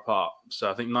far apart. So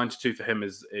I think 9-2 for him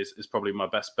is probably my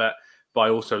best bet. But I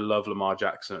also love Lamar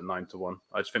Jackson at 9-1.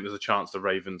 I just think there's a chance the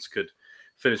Ravens could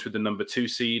finish with the number 2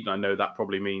 seed. And I know that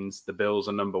probably means the Bills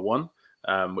are number 1,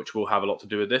 which will have a lot to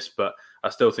do with this. But I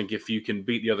still think if you can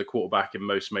beat the other quarterback in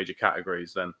most major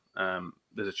categories, then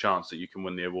there's a chance that you can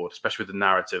win the award, especially with the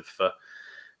narrative for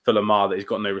Lamar that he's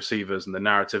got no receivers and the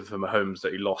narrative for Mahomes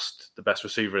that he lost the best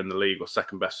receiver in the league or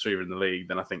second best receiver in the league.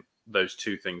 Then I think those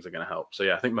two things are going to help. So,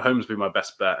 yeah, I think Mahomes will be my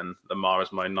best bet and Lamar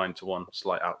is my 9-1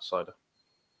 slight outsider.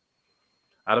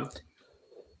 Adam?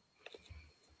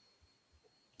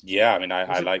 Yeah, I mean,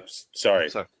 I like. Sorry,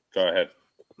 go ahead.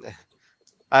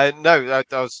 No,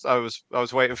 I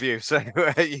was waiting for you, so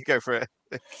you go for it.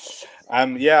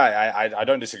 Yeah, I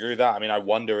don't disagree with that. I mean, I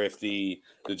wonder if the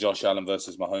Josh Allen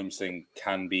versus Mahomes thing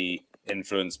can be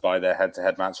influenced by their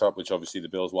head-to-head matchup, which obviously the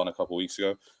Bills won a couple of weeks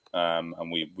ago.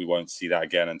 And we won't see that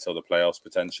again until the playoffs,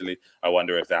 potentially. I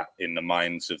wonder if that, in the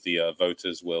minds of the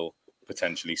voters, will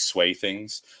potentially sway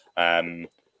things.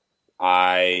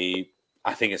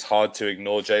 I think it's hard to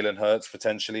ignore Jalen Hurts,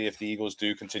 potentially, if the Eagles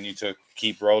do continue to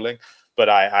keep rolling. But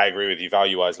I agree with you.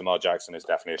 Value-wise, Lamar Jackson is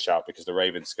definitely a shout because the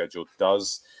Ravens' schedule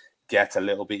does get a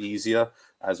little bit easier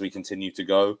as we continue to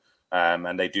go.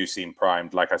 And they do seem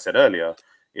primed, like I said earlier,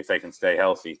 if they can stay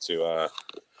healthy to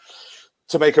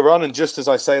make a run. And just as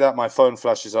I say that, my phone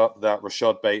flashes up that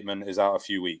Rashad Bateman is out a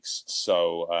few weeks.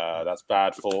 So that's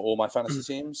bad for all my fantasy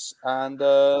teams and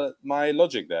my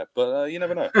logic there. But you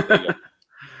never know. There you go.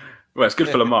 Well, it's good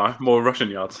for Lamar. More rushing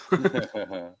yards.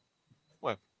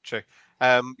 Well, true.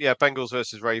 Bengals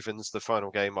versus Ravens, the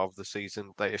final game of the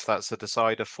season. If that's the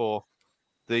decider for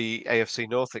the AFC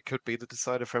North, it could be the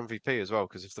decider for MVP as well.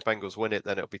 Because if the Bengals win it,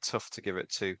 then it'll be tough to give it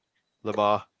to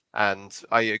Lamar. And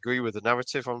I agree with the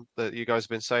narrative that you guys have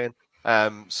been saying.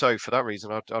 So for that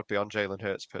reason, I'd be on Jalen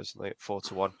Hurts personally at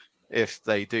 4-1. If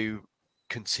they do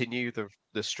continue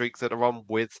the streak that they're on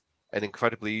with an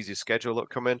incredibly easy schedule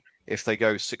upcoming, if they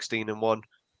go 16-1,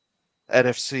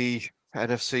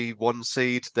 NFC 1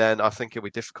 seed, then I think it'll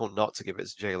be difficult not to give it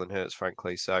to Jalen Hurts,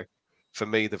 frankly. So for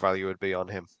me, the value would be on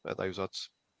him at those odds.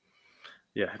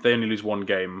 Yeah, if they only lose one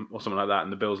game or something like that,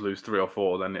 and the Bills lose 3 or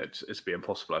 4, then it's be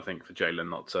impossible, I think, for Jalen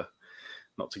not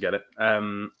to get it.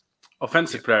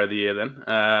 Offensive player of the year,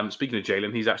 then. Speaking of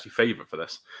Jalen, he's actually favourite for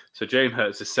this. So Jalen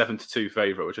Hurts is 7-2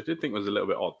 favourite, which I did think was a little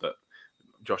bit odd that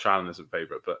Josh Allen isn't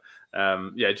favourite. But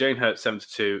Jalen Hurts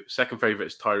 7-2. Second favourite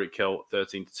is Tyreek Hill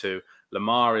 13-2.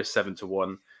 Lamar is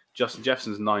 7-1. Justin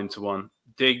Jefferson's 9-1.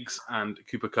 Diggs and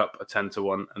Cooper Kupp are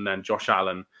 10-1, and then Josh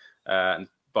Allen and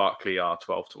Barkley are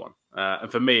 12-1.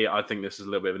 And for me, I think this is a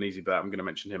little bit of an easy bet. I'm going to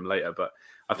mention him later, but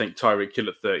I think Tyreek Hill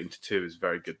at 13-2 is a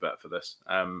very good bet for this.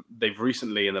 They've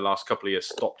recently, in the last couple of years,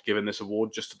 stopped giving this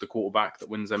award just to the quarterback that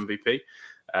wins MVP.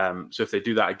 So if they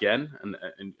do that again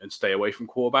and stay away from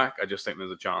quarterback, I just think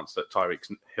there's a chance that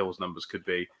Tyreek Hill's numbers could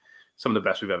be some of the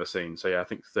best we've ever seen. So I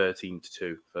think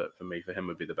 13-2 for me, for him,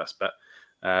 would be the best bet.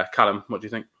 Callum, what do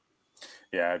you think?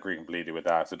 Yeah, I agree completely with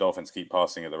that. If the Dolphins keep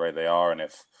passing at the rate they are, and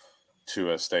if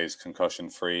Tua stays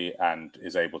concussion-free and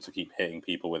is able to keep hitting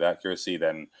people with accuracy,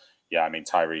 then,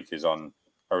 Tyreek is on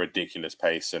a ridiculous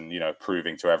pace and,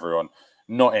 proving to everyone,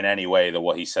 not in any way that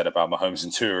what he said about Mahomes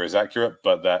and Tua is accurate,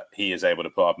 but that he is able to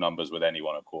put up numbers with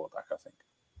anyone at quarterback, I think.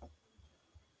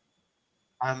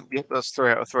 That's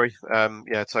 3 out of 3.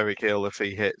 Tyreek Hill, if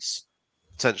he hits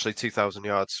potentially 2,000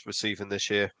 yards receiving this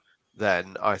year,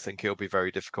 then I think it'll be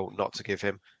very difficult not to give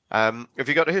him. Have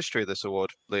you got a history of this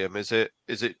award, Liam? Is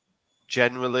it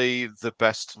generally the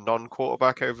best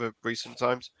non-quarterback over recent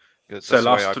times? So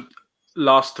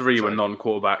last 3 were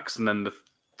non-quarterbacks, and then the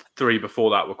 3 before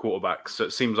that were quarterbacks. So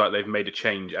it seems like they've made a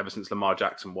change ever since Lamar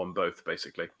Jackson won both,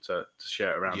 basically, to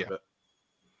share it around a bit.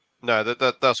 No,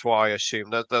 that's what I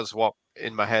assumed. That's what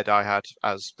in my head I had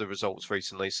as the results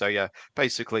recently. So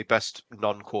basically best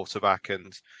non-quarterback,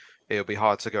 and it'll be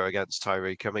hard to go against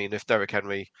Tyreek. I mean, if Derrick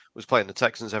Henry was playing the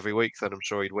Texans every week, then I'm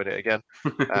sure he'd win it again.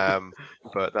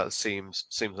 But that seems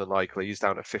unlikely. He's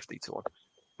down at 50-1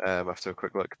 after a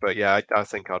quick look. But I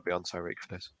think I'd be on Tyreek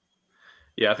for this.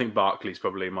 Yeah, I think Barkley's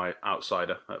probably my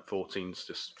outsider at 14.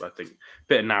 Just, I think, a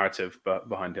bit of narrative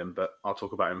behind him, but I'll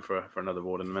talk about him for another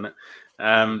award in a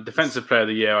minute. Defensive player of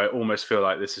the year, I almost feel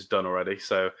like this is done already.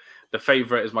 So the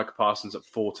favourite is Micah Parsons at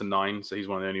 4-9. So he's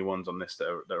one of the only ones on this that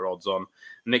are odds on.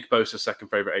 Nick Bosa, second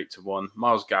favourite, 8-1.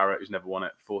 Myles Garrett, who's never won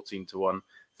it, 14-1.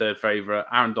 Third favourite,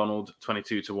 Aaron Donald,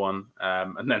 22-1.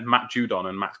 And then Matt Judon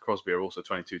and Max Crosby are also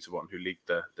 22-1, who lead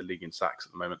the league in sacks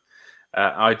at the moment.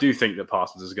 I do think that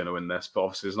Parsons is going to win this, but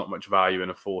obviously there's not much value in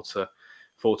a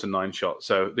 4-9 shot.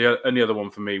 So the only other one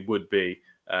for me would be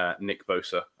Nick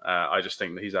Bosa. I just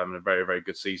think that he's having a very, very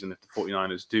good season. If the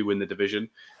 49ers do win the division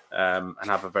and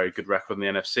have a very good record in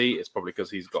the NFC, it's probably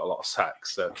because he's got a lot of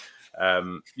sacks. So,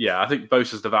 I think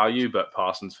Bosa's the value, but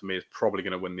Parsons for me is probably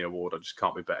going to win the award. I just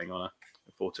can't be betting on a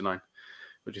 4-9. What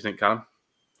do you think, Callum?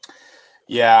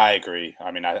 Yeah, I agree.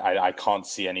 I mean, I can't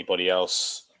see anybody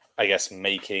else, I guess,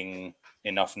 making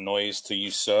enough noise to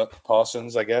usurp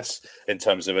Parsons, I guess, in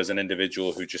terms of as an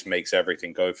individual who just makes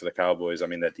everything go for the Cowboys. I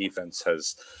mean, their defense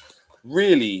has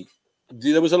really...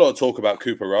 There was a lot of talk about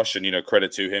Cooper Rush, and,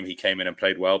 credit to him. He came in and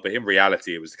played well, but in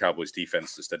reality, it was the Cowboys'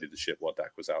 defense that steadied the ship while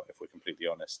Dak was out, if we're completely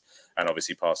honest. And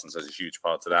obviously, Parsons has a huge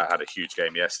part to that, had a huge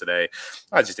game yesterday.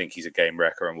 I just think he's a game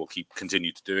wrecker and will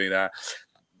continue to doing that.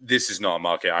 This is not a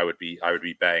market I would be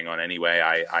betting on anyway.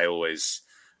 I always...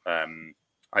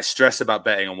 I stress about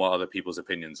betting on what other people's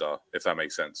opinions are, if that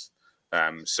makes sense.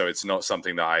 So it's not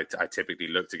something that I typically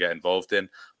look to get involved in.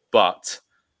 But,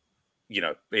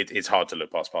 it's hard to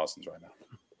look past Parsons right now.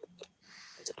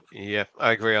 Yeah,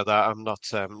 I agree on that. I'm not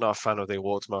a fan of the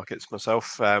awards markets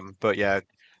myself. But yeah,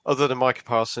 other than Micah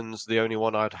Parsons, the only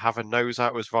one I'd have a nose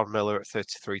at was Von Miller at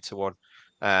 33-1.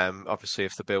 Obviously,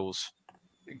 if the Bills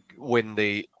win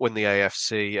the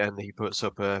AFC and he puts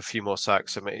up a few more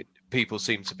sacks, I mean, people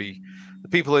seem to be the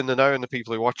people in the know and the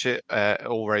people who watch it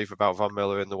all rave about Von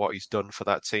Miller and what he's done for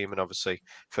that team. And obviously,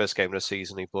 first game of the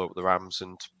season, he blew up the Rams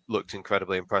and looked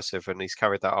incredibly impressive, and he's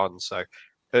carried that on. So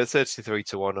at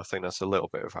 33-1, I think that's a little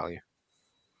bit of value.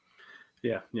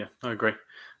 Yeah, I agree.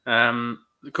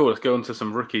 Cool. Let's go on to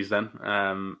some rookies then.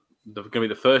 They're going to be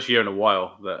the first year in a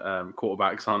while that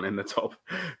quarterbacks aren't in the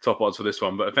top odds for this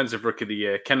one. But offensive rookie of the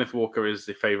year, Kenneth Walker is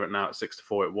the favourite now at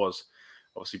 6-4. It was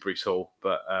obviously Breece Hall,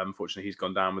 but unfortunately he's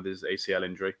gone down with his ACL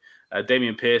injury.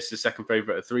 Dameon Pierce is second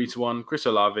favourite at 3-1. Chris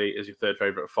Olave is your third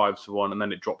favourite at 5-1, and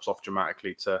then it drops off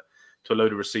dramatically to a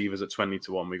load of receivers at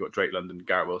 20-1. We got Drake London,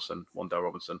 Garrett Wilson, Wan'Dale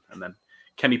Robinson, and then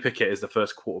Kenny Pickett is the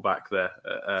first quarterback there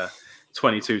at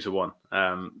 22-1.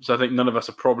 So I think none of us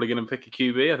are probably going to pick a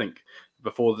QB. I think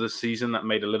before this season that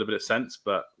made a little bit of sense,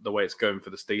 but the way it's going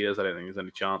for the Steelers, I don't think there's any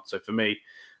chance. So for me,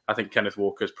 I think Kenneth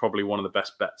Walker is probably one of the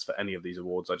best bets for any of these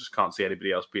awards. I just can't see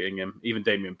anybody else beating him. Even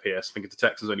Dameon Pierce. I think if the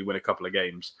Texans only win a couple of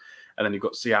games, and then you've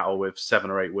got Seattle with 7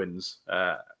 or 8 wins,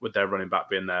 with their running back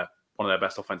being one of their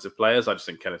best offensive players, I just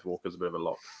think Kenneth Walker's a bit of a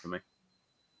lock for me.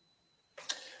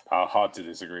 Hard to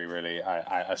disagree, really.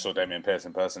 I saw Dameon Pierce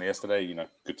in person yesterday.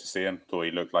 Good to see him. Thought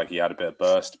he looked like he had a bit of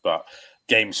burst, but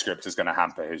game script is going to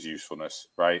hamper his usefulness,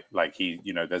 right? Like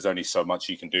there's only so much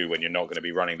you can do when you're not going to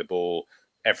be running the ball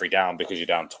every down because you're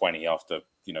down 20 after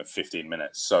 15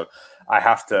 minutes. So I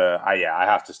have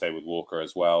to stay with Walker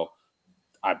as well.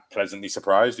 I'm pleasantly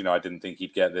surprised. I didn't think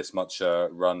he'd get this much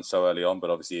run so early on, but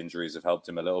obviously injuries have helped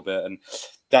him a little bit. And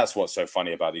that's what's so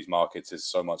funny about these markets is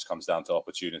so much comes down to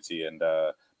opportunity and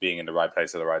being in the right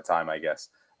place at the right time, I guess.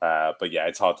 But yeah,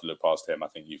 it's hard to look past him. I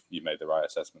think you made the right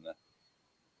assessment there.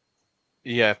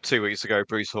 Yeah, 2 weeks ago,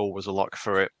 Breece Hall was a lock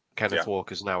for it. Kenneth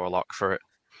Walker's now a lock for it.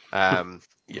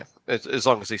 Yeah, as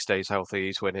long as he stays healthy,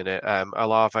 he's winning it.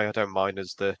 Olave, I don't mind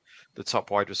as the top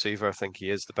wide receiver. I think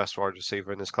he is the best wide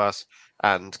receiver in this class.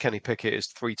 And Kenny Pickett is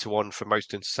 3-1 for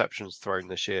most interceptions thrown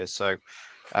this year. So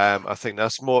I think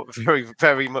that's very,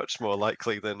 very much more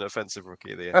likely than offensive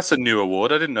rookie of the year. That's a new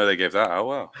award. I didn't know they gave that out.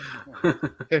 Wow.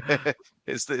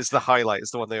 It's the highlight.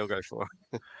 It's the one they all go for.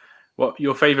 Well,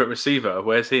 your favourite receiver,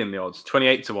 where's he in the odds?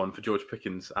 28-1 for George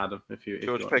Pickens, Adam.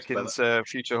 George Pickens,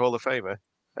 future Hall of Famer.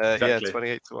 Exactly.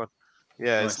 Yeah, 28-1.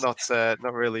 Yeah, nice. It's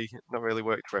not really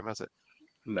worked for him, has it?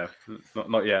 No,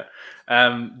 not yet.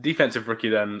 Defensive rookie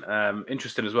then,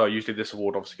 interesting as well. Usually this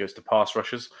award obviously goes to pass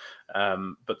rushers,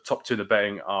 but top 2 in the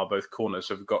betting are both corners.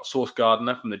 So we've got Sauce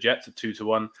Gardner from the Jets at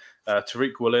 2-1,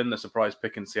 Tariq Woolen, the surprise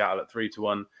pick in Seattle at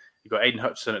 3-1. You've got Aiden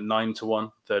Hutchinson at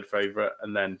 9-1, third favourite,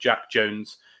 and then Jack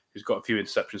Jones, who's got a few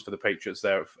interceptions for the Patriots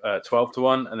there at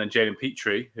 12-1, and then Jalen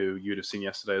Petrie, who you'd have seen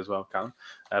yesterday as well, Callum,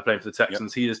 playing for the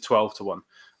Texans. Yep. He is 12-1.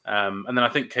 And then I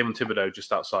think Kayvon Thibodeau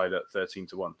just outside at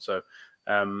 13-1. So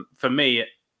for me,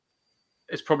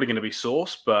 it's probably going to be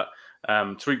Sauce, but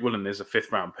Tariq Woolen is a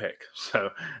 5th-round pick. So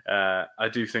I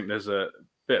do think there's a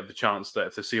bit of a chance that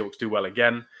if the Seahawks do well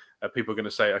again, people are going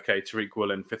to say, okay, Tariq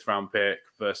Woolen, 5th-round pick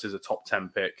versus a top 10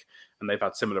 pick, and they've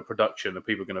had similar production, and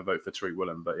people are going to vote for Tariq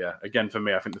Woolen. But yeah, again, for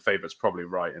me, I think the favourite's probably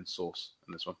right in Sauce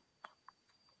in this one.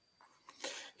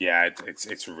 Yeah,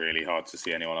 it's really hard to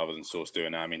see anyone other than Sauce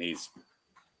doing that. I mean, he's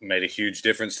made a huge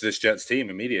difference to this Jets team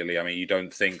immediately. I mean, you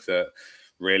don't think that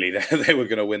really they were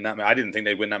going to win that many. I didn't think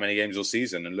they'd win that many games all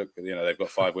season. And look, they've got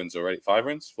 5 wins already. 5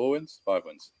 wins? 4 wins? 5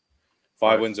 wins.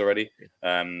 5 wins already,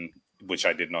 which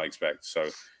I did not expect. So,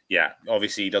 yeah,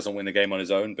 obviously he doesn't win the game on his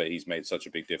own, but he's made such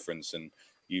a big difference. And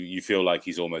you feel like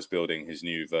he's almost building his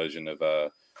new version of,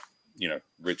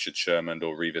 Richard Sherman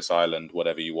or Revis Island,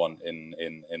 whatever you want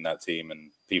in that team.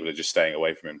 And people are just staying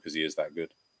away from him because he is that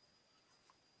good.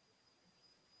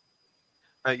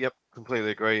 Yep,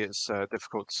 completely agree. It's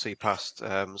difficult to see past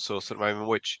Sauce at the moment,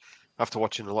 which after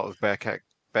watching a lot of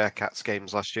Bearcats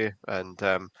games last year, and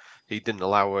he didn't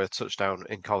allow a touchdown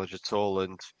in college at all,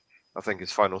 and I think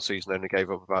his final season only gave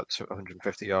up about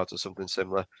 150 yards or something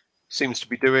similar. Seems to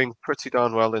be doing pretty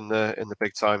darn well in the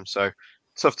big time, so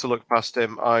tough to look past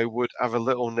him. I would have a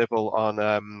little nibble on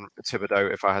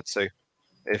Thibodeau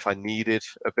if I needed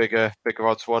a bigger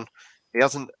odds one. He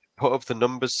hasn't put up the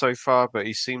numbers so far, but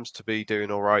he seems to be doing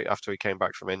all right after he came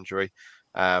back from injury.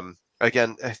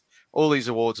 Again, all these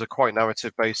awards are quite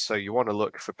narrative based, so you want to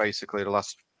look for basically the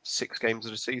last 6 games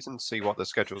of the season, see what the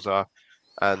schedules are.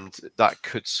 and that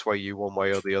could sway you one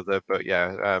way or the other. But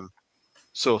yeah,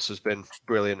 Source has been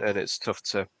brilliant, and it's tough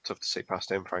to see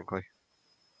past him, frankly.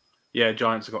 Yeah,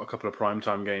 Giants have got a couple of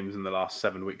primetime games in the last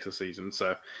 7 weeks of the season.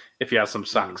 So if he has some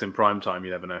sacks in primetime,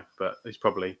 you never know. But he's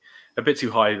probably a bit too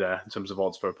high there in terms of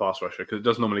odds for a pass rusher, because it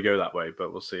does normally go that way.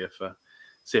 But we'll see if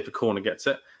a corner gets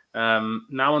it.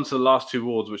 Now on to the last two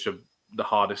awards, which are the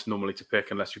hardest normally to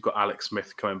pick unless you've got Alex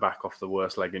Smith coming back off the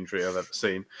worst leg injury I've ever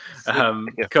seen.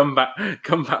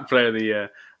 Comeback player of the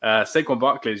year. Saquon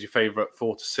Barkley is your favourite,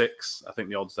 4-6. I think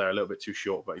the odds there are a little bit too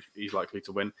short, but he's likely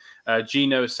to win.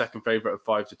 Geno is second favourite at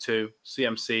 5-2.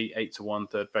 CMC 8-1,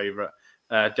 third favourite.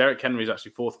 Derek Henry is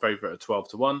actually fourth favourite at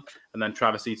 12-1, and then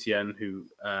Travis Etienne, who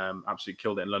absolutely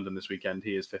killed it in London this weekend,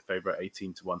 he is fifth favourite at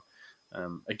 18-1.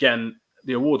 Again,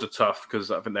 the awards are tough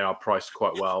because I think they are priced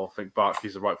quite well. I think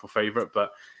Barkley's the rightful favourite,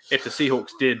 but if the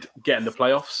Seahawks did get in the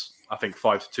playoffs, I think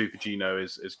 5-2 for Geno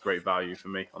is great value for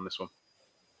me on this one.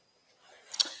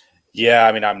 Yeah,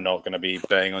 I mean, I'm not going to be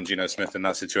betting on Geno Smith in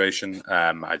that situation.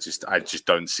 I just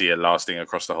don't see it lasting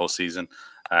across the whole season.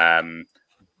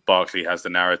 Barkley has the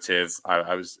narrative.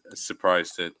 I was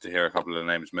surprised to hear a couple of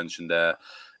the names mentioned there.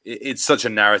 It's such a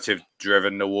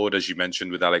narrative-driven award, as you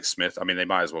mentioned, with Alex Smith. I mean, they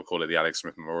might as well call it the Alex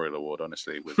Smith Memorial Award,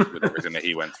 honestly, with everything that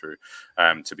he went through,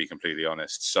 to be completely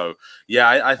honest. So,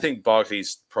 yeah, I think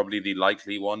Barkley's probably the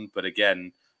likely one. But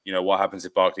again, what happens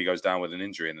if Barkley goes down with an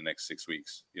injury in the next 6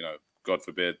 weeks? God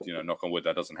forbid, knock on wood,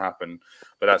 that doesn't happen.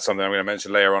 But that's something I'm going to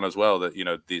mention later on as well, that,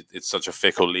 it's such a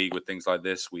fickle league with things like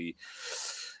this.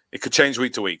 It could change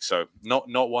week to week. So not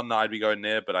one that I'd be going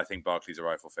near, but I think Barkley's a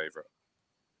rightful favourite.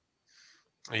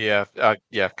 Yeah,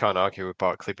 can't argue with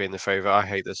Barkley being the favourite. I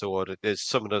hate this award. There's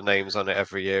some of the names on it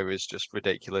every year is just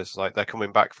ridiculous. Like they're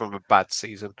coming back from a bad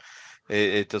season.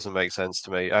 It doesn't make sense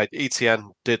to me. ETN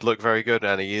did look very good,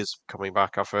 and he is coming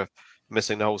back after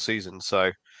missing the whole season.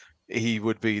 So he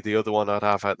would be the other one I'd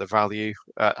have at the value,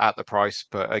 at the price.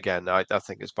 But again, I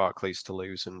think it's Barkley's to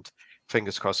lose, and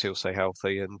fingers crossed he'll stay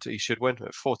healthy and he should win.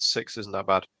 At 4-6 isn't that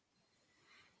bad.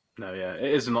 No, yeah,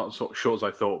 it is not so short as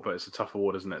I thought, but it's a tough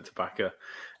award, isn't it, to back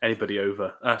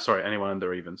anyone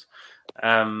under evens.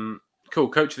 Cool.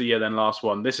 Coach of the year, then last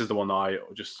one. This is the one that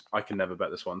I can never bet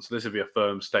this one. So this would be a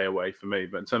firm stay away for me.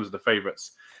 But in terms of the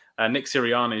favourites, Nick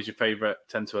Sirianni is your favourite,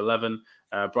 10-11.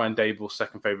 Brian Dable,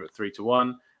 second favourite,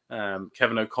 3-1.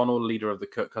 Kevin O'Connell, leader of the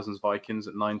Kirk Cousins Vikings,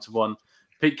 at 9-1.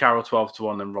 Pete Carroll,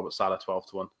 12-1, and Robert Saleh,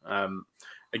 12-1.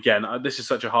 Again, this is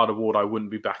such a hard award, I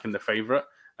wouldn't be backing the favourite.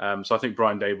 So I think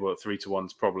Brian Dable at 3-1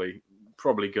 is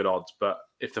probably good odds. But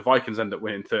if the Vikings end up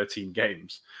winning 13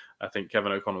 games, I think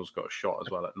Kevin O'Connell's got a shot as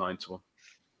well at 9-1.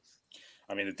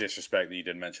 I mean, the disrespect that you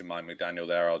didn't mention Mike McDaniel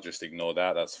there, I'll just ignore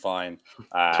that. That's fine.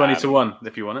 20-1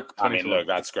 if you want it. I mean, look,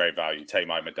 that's great value. Take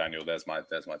Mike McDaniel. There's my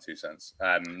 2 cents.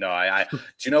 No, I do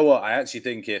you know what? I actually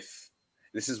think if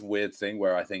this is a weird thing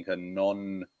where I think a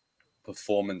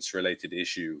non-performance related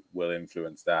issue will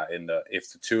influence that.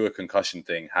 If the Tua concussion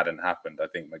thing hadn't happened, I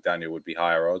think McDaniel would be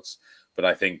higher odds. But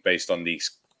I think based on the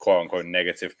quote unquote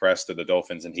negative press that the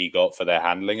Dolphins and he got for their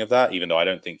handling of that, even though I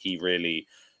don't think he really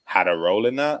had a role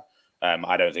in that,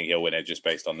 I don't think he'll win it just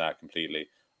based on that completely.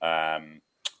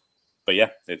 But yeah,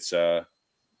 it's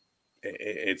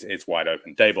wide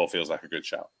open. Daboll feels like a good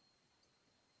shout.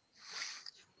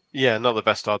 Yeah, not the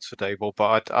best odds for Daboll,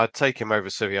 but I'd take him over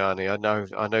Sirianni.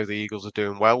 I know the Eagles are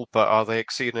doing well, but are they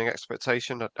exceeding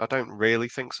expectation? I don't really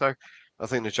think so. I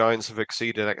think the Giants have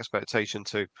exceeded expectation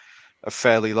to a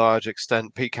fairly large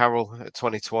extent. Pete Carroll at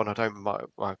 20-1. I don't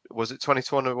mind. Was it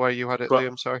 20-1 where you had it,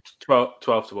 Liam? Sorry,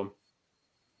 12-1.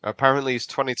 Apparently, he's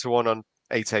 20-1 on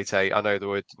 888. I know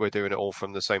that we're doing it all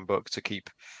from the same book to keep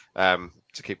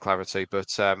clarity, but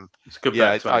it's a good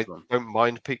bet, I 21. don't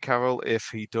mind Pete Carroll if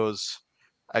he does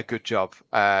a good job,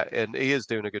 and he is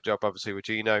doing a good job, obviously, with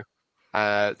Geno.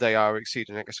 They are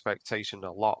exceeding expectation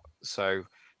a lot. So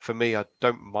for me, I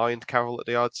don't mind Carroll at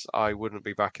the odds. I wouldn't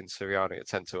be backing Sirianni at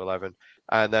 10-11.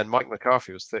 And then Mike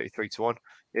McCarthy was 33-1.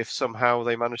 If somehow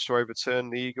they manage to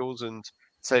overturn the Eagles and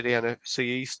take the NFC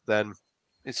East, then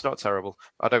it's not terrible.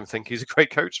 I don't think he's a great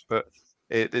coach, but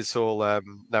it's all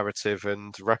narrative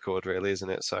and record, really, isn't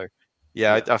it? So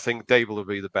yeah. I think Daboll would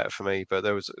be the bet for me, but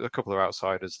there was a couple of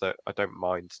outsiders that I don't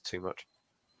mind too much.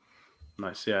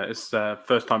 Nice, yeah. It's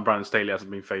first time Brandon Staley hasn't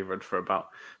been favoured for about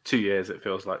 2 years, it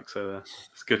feels like. So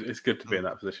it's good. It's good to be in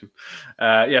that position.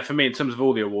 For me, in terms of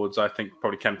all the awards, I think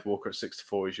probably Kenneth Walker at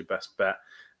 6-4 is your best bet.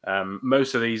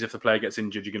 Most of these, if the player gets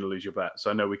injured, you're going to lose your bet. So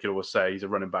I know we could always say he's a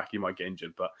running back, he might get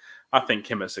injured, but I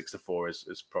think him at 6-4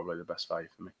 is probably the best value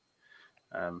for me.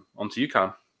 On to you,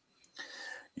 Callum.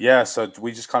 Yeah, so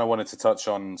we just kind of wanted to touch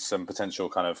on some potential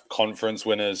kind of conference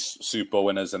winners, Super Bowl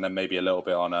winners, and then maybe a little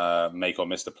bit on make or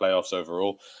miss the playoffs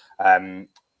overall.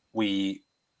 We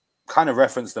kind of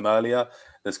referenced them earlier.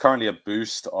 There's currently a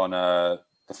boost on the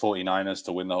 49ers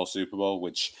to win the whole Super Bowl,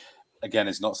 which again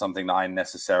is not something that I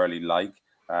necessarily like.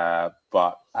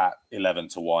 But at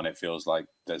 11-1, it feels like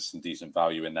there's some decent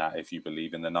value in that if you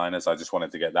believe in the Niners. I just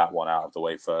wanted to get that one out of the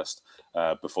way first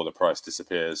before the price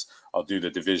disappears. I'll do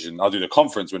the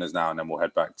conference winners now, and then we'll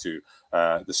head back to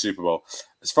the Super Bowl.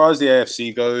 As far as the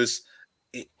AFC goes,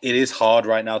 it is hard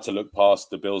right now to look past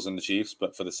the Bills and the Chiefs,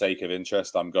 but for the sake of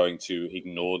interest, I'm going to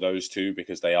ignore those two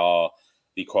because they are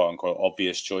the quote-unquote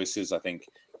obvious choices. I think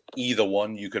either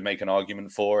one you could make an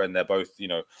argument for, and they're both,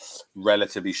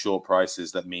 relatively short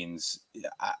prices. That means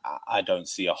I don't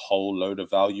see a whole load of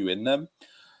value in them.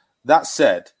 That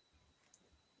said,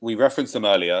 we referenced them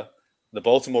earlier. The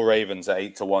Baltimore Ravens at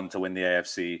 8-1 to win the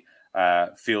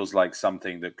AFC feels like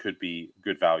something that could be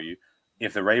good value.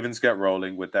 If the Ravens get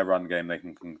rolling with their run game, they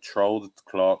can control the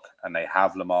clock, and they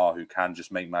have Lamar, who can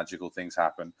just make magical things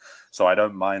happen. So I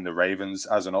don't mind the Ravens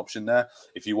as an option there.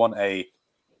 If you want a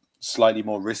slightly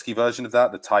more risky version of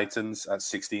that, the Titans at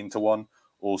 16-1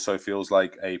 also feels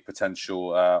like a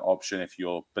potential option if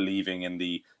you're believing in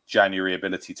the January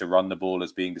ability to run the ball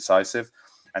as being decisive.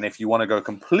 And if you want to go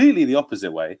completely the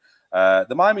opposite way,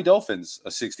 the Miami Dolphins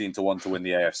are 16-1 to win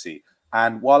the AFC.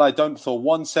 And while I don't for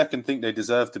 1 second think they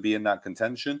deserve to be in that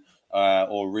contention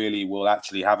or really will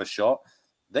actually have a shot,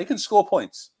 they can score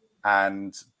points.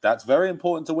 And that's very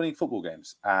important to winning football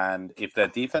games. And if their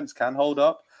defense can hold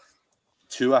up,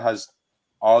 Tua has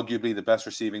arguably the best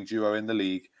receiving duo in the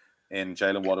league in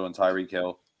Jalen Waddle and Tyreek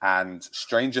Hill. And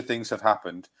stranger things have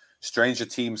happened. Stranger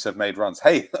teams have made runs.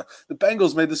 Hey, the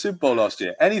Bengals made the Super Bowl last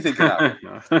year. Anything can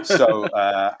happen. So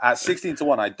at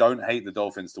 16-1, I don't hate the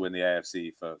Dolphins to win the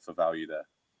AFC for value there.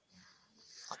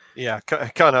 Yeah, I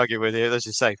can't argue with you. As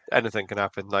you say, anything can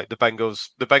happen. Like the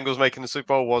Bengals making the Super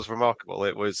Bowl was remarkable.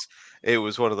 It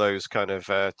was one of those kind of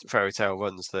fairy tale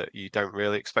runs that you don't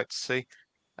really expect to see,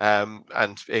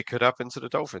 and it could happen to the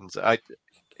Dolphins.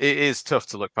 It is tough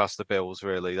to look past the Bills,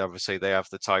 really. Obviously, they have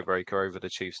the tiebreaker over the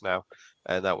Chiefs now,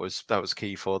 and that was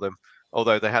key for them.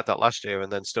 Although they had that last year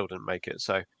and then still didn't make it,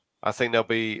 so I think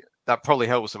that probably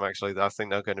helps them actually. I think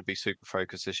they're going to be super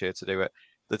focused this year to do it.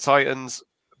 The Titans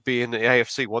being the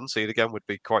AFC 1 seed again would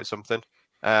be quite something.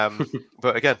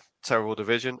 But again, terrible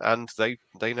division, and they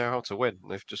know how to win.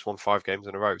 They've just won 5 games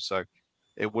in a row, so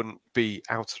it wouldn't be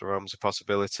out of the realms of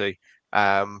possibility.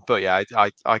 But yeah,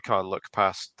 I can't look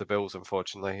past the Bills,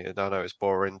 unfortunately. I know it's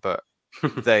boring, but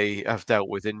they have dealt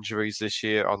with injuries this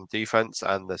year on defense,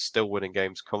 and they're still winning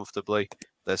games comfortably.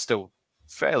 They're still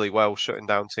fairly well shutting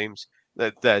down teams.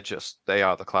 They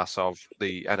are the class of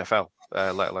the NFL,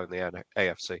 let alone the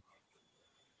AFC.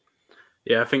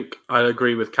 Yeah, I think I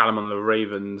agree with Callum on the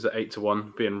Ravens at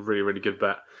 8-1 being a really, really good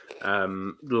bet.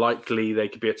 Likely they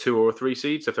could be a 2 or a 3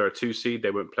 seed. So if they're a 2 seed, they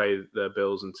won't play the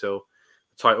Bills until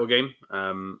the title game.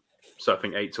 So I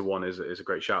think 8-1 is a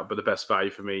great shout. But the best value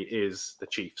for me is the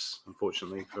Chiefs,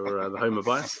 unfortunately, for the homer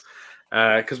bias.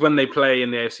 Because when they play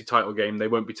in the AFC title game, they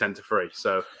won't be 10-3.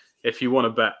 So if you want to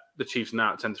bet the Chiefs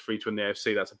now at 10-3 to win the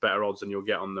AFC, that's a better odds than you'll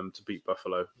get on them to beat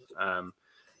Buffalo.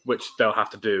 Which they'll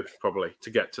have to do probably to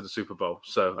get to the Super Bowl.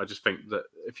 So I just think that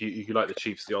if you like the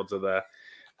Chiefs, the odds are there.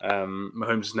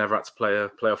 Mahomes has never had to play a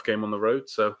playoff game on the road,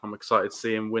 so I'm excited to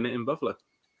see him win it in Buffalo.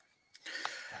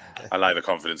 I like the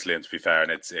confidence, Liam, to be fair,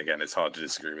 and it's hard to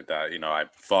disagree with that.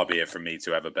 Far be it from me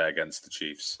to ever bet against the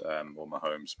Chiefs or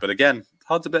Mahomes. But again,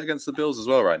 hard to bet against the Bills as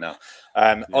well right now.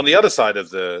 On the other side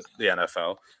of the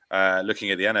NFL,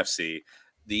 looking at the NFC,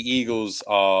 the Eagles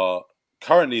are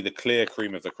currently the clear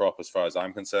cream of the crop as far as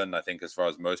I'm concerned. I think as far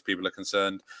as most people are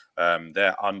concerned,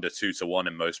 they're under 2-1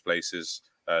 in most places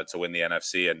to win the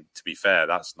NFC. And to be fair,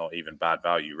 that's not even bad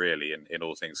value really in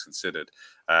all things considered,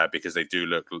 because they do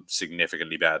look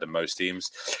significantly better than most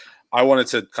teams. I wanted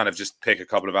to kind of just pick a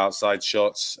couple of outside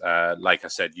shots. Like I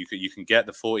said, you can get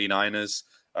the 49ers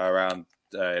around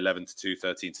 11-2,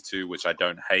 13-2, which I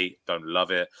don't hate, don't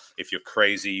love it. If you're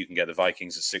crazy, you can get the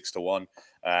Vikings at 6-1.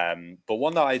 But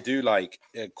one that I do like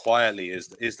quietly is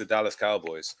the Dallas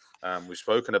Cowboys. We've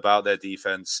spoken about their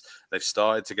defense. They've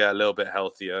started to get a little bit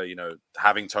healthier.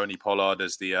 Having Tony Pollard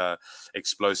as the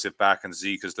explosive back and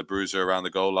Zeke as the bruiser around the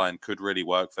goal line could really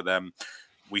work for them.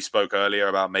 We spoke earlier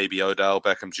about maybe Odell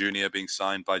Beckham Jr. being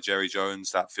signed by Jerry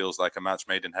Jones. That feels like a match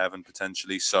made in heaven,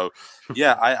 potentially. So,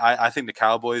 yeah, I think the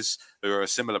Cowboys, who are a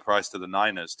similar price to the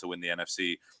Niners to win the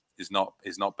NFC, is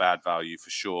not bad value for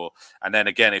sure. And then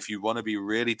again, if you want to be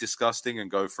really disgusting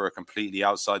and go for a completely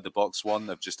outside the box one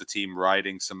of just a team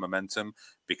riding some momentum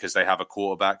because they have a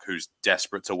quarterback who's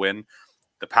desperate to win,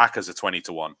 the Packers are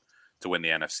 20-1 to win the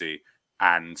NFC.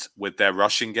 And with their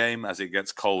rushing game, as it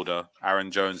gets colder,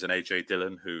 Aaron Jones and A.J.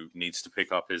 Dillon, who needs to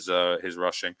pick up his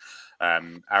rushing,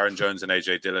 Aaron Jones and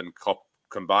A.J. Dillon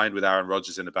combined with Aaron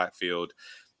Rodgers in the backfield,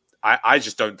 I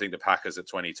just don't think the Packers at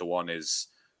 20-1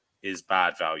 is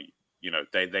bad value. You know,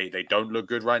 they don't look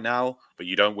good right now, but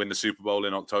you don't win the Super Bowl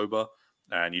in October,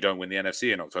 and you don't win the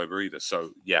NFC in October either.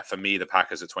 So, yeah, for me, the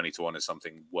Packers at 20-1 is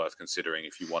something worth considering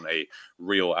if you want a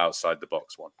real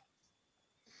outside-the-box one.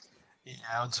 Yeah,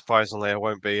 unsurprisingly, I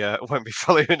won't be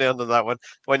following in on that one.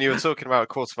 When you were talking about a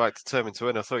quarterback determined to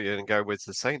win, I thought you were going to go with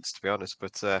the Saints, to be honest.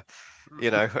 But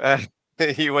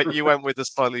you went with the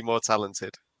slightly more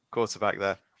talented quarterback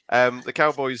there. The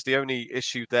Cowboys, the only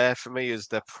issue there for me is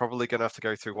they're probably going to have to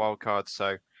go through wild cards,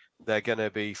 so they're going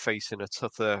to be facing a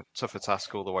tougher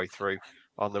task all the way through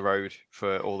on the road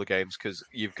for all the games, because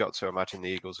you've got to imagine the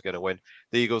Eagles are going to win.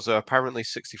 The Eagles are apparently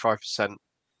 65%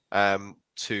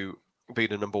 to be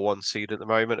the number one seed at the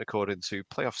moment, according to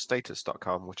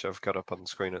playoffstatus.com, which I've got up on the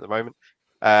screen at the moment.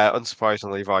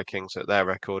 Unsurprisingly, Vikings at their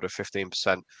record of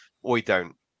 15%.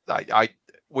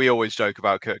 We always joke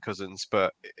about Kirk Cousins,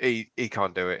 but he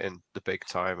can't do it in the big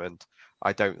time, and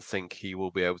I don't think he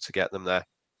will be able to get them there.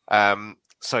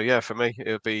 So yeah, for me,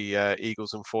 it'll be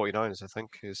Eagles and 49ers, I think,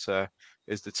 is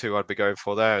the two I'd be going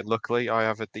for there. And luckily, I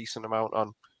have a decent amount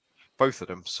on both of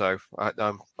them, so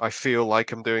I feel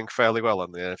like I'm doing fairly well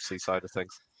on the NFC side of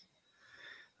things.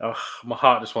 Oh, my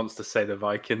heart just wants to say the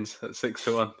Vikings at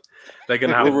 6-1. They're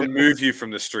going to We'll remove you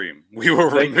from the stream. We will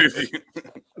remove you.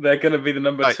 They're going to be the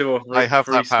number 2 or 3. I have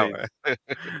that seed. power.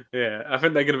 Yeah, I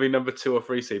think they're going to be number 2 or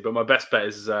 3 seed. But my best bet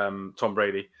is Tom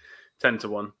Brady,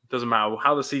 10-1. Doesn't matter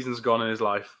how the season's gone in his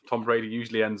life. Tom Brady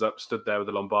usually ends up stood there with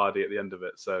a Lombardi at the end of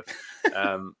it. So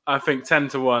I think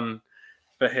 10-1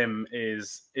 for him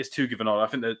is too given on. I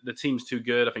think the team's too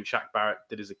good. I think Shaq Barrett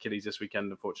did his Achilles this weekend,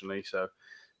 unfortunately. So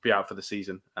be out for the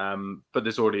season. But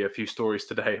there's already a few stories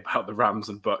today about the Rams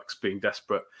and Bucks being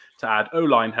desperate to add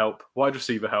O-line help, wide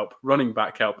receiver help, running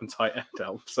back help, and tight end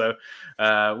help. So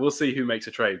we'll see who makes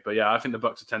a trade. But yeah, I think the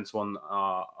Bucks at 10-1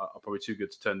 are probably too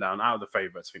good to turn down. Out of the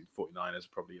favourites, I think the 49ers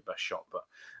are probably your best shot. But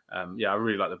yeah, I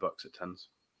really like the Bucks at 10s.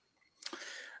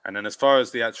 And then as far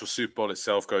as the actual Super Bowl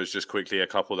itself goes, just quickly, a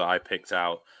couple that I picked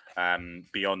out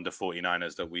beyond the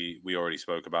 49ers that we already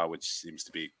spoke about, which seems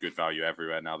to be good value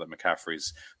everywhere now that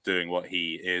McCaffrey's doing what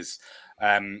he is.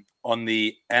 On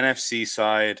the NFC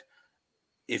side,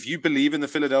 if you believe in the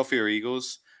Philadelphia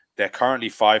Eagles, they're currently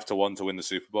 5-1 to win the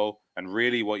Super Bowl. And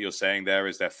really what you're saying there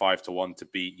is they're 5-1 to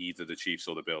beat either the Chiefs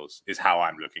or the Bills, is how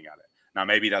I'm looking at it. Now,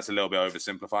 maybe that's a little bit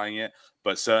oversimplifying it,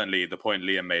 but certainly the point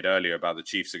Liam made earlier about the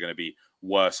Chiefs are going to be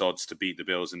worse odds to beat the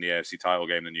Bills in the AFC title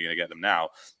game than you're going to get them now.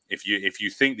 If you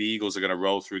think the Eagles are going to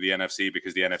roll through the NFC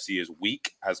because the NFC is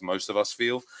weak, as most of us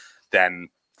feel, then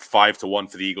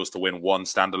 5-1 for the Eagles to win one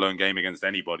standalone game against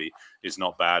anybody is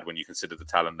not bad when you consider the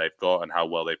talent they've got and how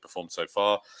well they've performed so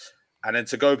far. And then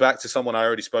to go back to someone I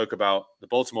already spoke about, the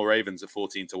Baltimore Ravens at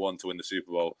 14-1 to win the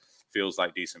Super Bowl feels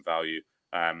like decent value.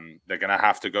 They're going to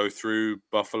have to go through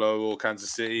Buffalo or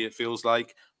Kansas City, it feels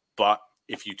like. But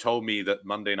if you told me that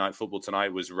Monday Night Football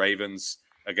tonight was Ravens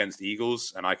against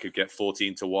Eagles and I could get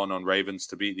 14-1 on Ravens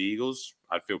to beat the Eagles,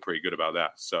 I'd feel pretty good about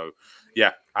that. So,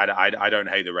 yeah, I don't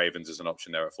hate the Ravens as an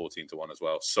option there at 14-1 as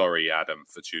well. Sorry, Adam,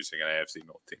 for choosing an AFC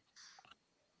North team.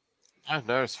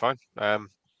 No, it's fine.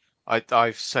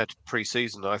 I've said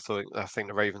pre-season I think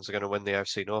the Ravens are going to win the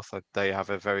AFC North. They have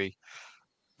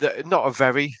not a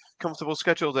very comfortable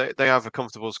schedule. They have a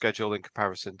comfortable schedule in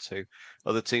comparison to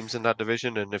other teams in that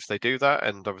division, and if they do that,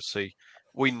 and obviously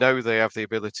we know they have the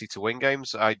ability to win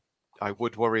games, I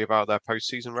would worry about their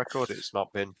postseason record. It's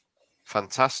not been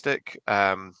fantastic,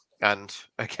 and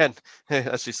again,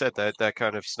 as you said, they're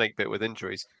kind of snake bit with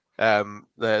injuries.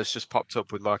 There's just popped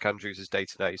up with Mark Andrews'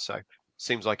 day-to-day, so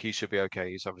seems like he should be okay.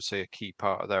 He's obviously a key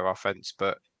part of their offense,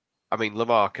 but I mean,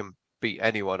 Lamar can beat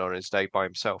anyone on his day by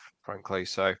himself, frankly.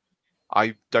 So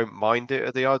I don't mind it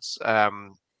at the odds.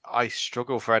 I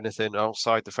struggle for anything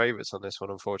outside the favourites on this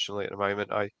one, unfortunately, at the moment.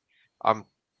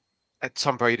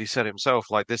 Tom Brady said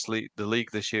himself, like the league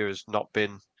this year has not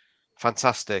been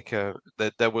fantastic.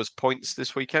 There was points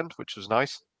this weekend, which was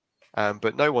nice,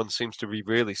 but no one seems to be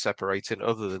really separating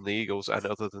other than the Eagles and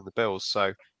other than the Bills.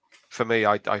 So for me,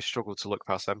 I struggle to look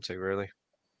past them two, really.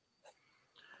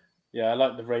 Yeah, I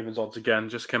like the Ravens odds again.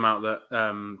 Just came out that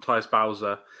Tyus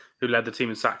Bowser, who led the team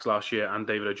in sacks last year, and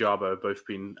David Ojabo have both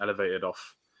been elevated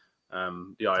off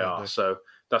the IR. So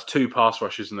that's 2 pass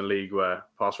rushes in the league where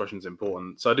pass rushing is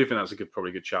important. So I do think that's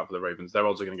probably a good shout for the Ravens. Their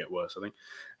odds are going to get worse, I think.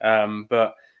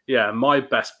 But yeah, my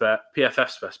best bet,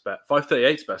 PFF's best bet,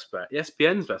 538's best bet,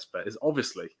 ESPN's best bet is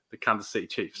obviously the Kansas City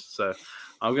Chiefs. So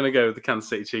I'm going to go with the Kansas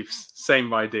City Chiefs.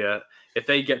 Same idea. If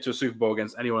they get to a Super Bowl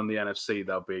against anyone in the NFC,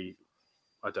 they'll be,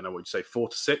 I don't know what you'd say,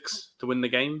 4-6 to win the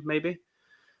game, maybe,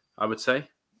 I would say.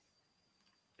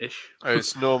 Ish.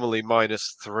 It's normally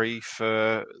 -3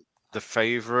 for the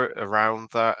favourite around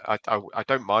that. I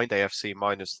don't mind AFC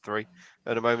 -3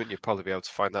 at the moment. You'll probably be able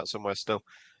to find that somewhere still.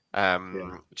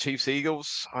 Chiefs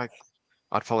Eagles, I'd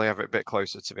probably have it a bit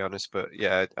closer to be honest, but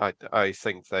yeah, I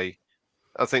think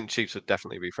Chiefs would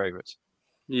definitely be favourites.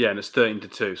 Yeah, and it's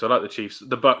 13-2. So I like the Chiefs.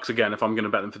 The Bucks again. If I'm going to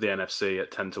bet them for the NFC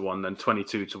at 10-1, then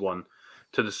 22-1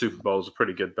 to the Super Bowl is a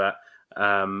pretty good bet.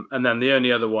 And then the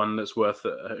only other one that's worth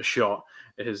a shot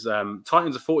is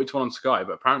Titans are 40-1 on Sky,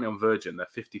 but apparently on Virgin they're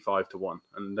 55-1.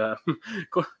 And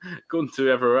according to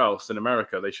everywhere else in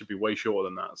America, they should be way shorter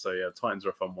than that. So yeah, Titans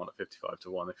are a fun one at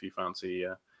 55-1 if you fancy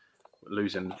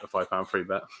losing a £5 free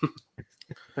bet.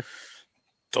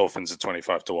 Dolphins are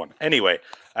 25-1. Anyway,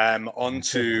 on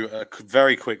to a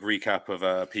very quick recap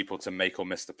of people to make or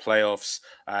miss the playoffs.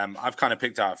 I've kind of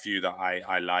picked out a few that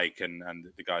I like, and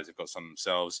the guys have got some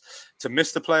themselves. To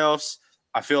miss the playoffs,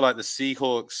 I feel like the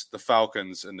Seahawks, the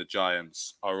Falcons, and the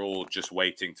Giants are all just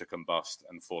waiting to combust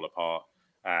and fall apart.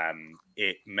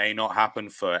 It may not happen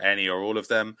for any or all of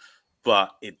them,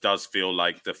 but it does feel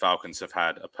like the Falcons have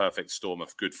had a perfect storm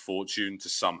of good fortune to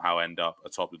somehow end up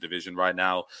atop the division right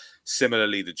now.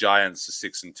 Similarly, the Giants are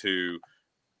 6-2.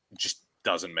 Just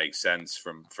doesn't make sense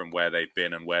from where they've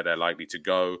been and where they're likely to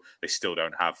go. They still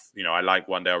don't have, I like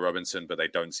Wan'Dale Robinson, but they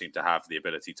don't seem to have the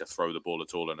ability to throw the ball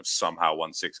at all and have somehow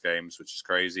won 6 games, which is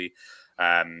crazy.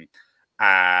 And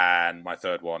my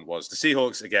third one was the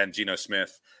Seahawks. Again, Geno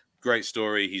Smith, great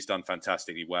story. He's done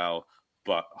fantastically well,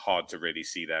 but hard to really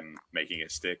see them making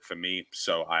it stick for me.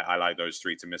 So I like those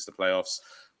 3 to miss the playoffs.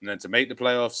 And then to make the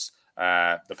playoffs,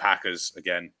 the Packers,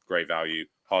 again, great value.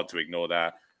 Hard to ignore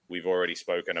that. We've already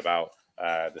spoken about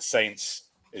the Saints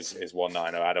is one that I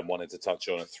know Adam wanted to touch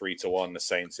on. At 3-1, the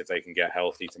Saints, if they can get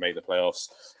healthy to make the playoffs,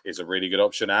 is a really good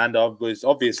option. And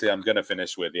obviously, I'm going to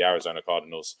finish with the Arizona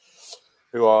Cardinals,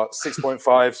 who are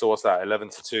 6.5. So what's that?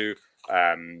 11-2.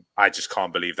 I just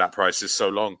can't believe that price is so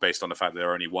long based on the fact that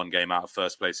they're only 1 game out of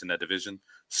first place in their division.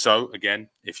 So again,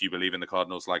 if you believe in the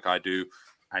Cardinals like I do,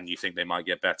 and you think they might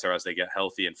get better as they get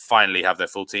healthy and finally have their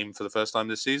full team for the first time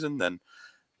this season, then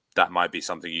that might be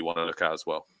something you want to look at as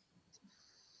well.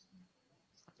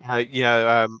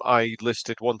 I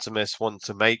listed 1 to miss, 1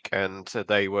 to make, and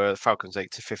they were Falcons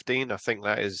 8-15. I think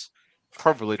that is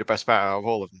probably the best bet out of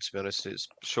all of them, to be honest. It's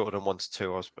shorter than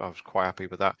 1-2. I was quite happy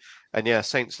with that. And yeah,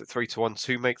 Saints at 3-1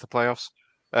 to make the playoffs.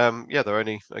 They're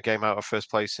only a game out of first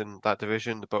place in that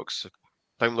division. The Bucks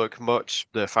don't look much.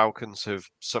 The Falcons have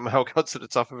somehow got to the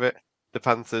top of it. The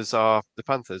Panthers are the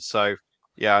Panthers. So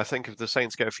yeah, I think if the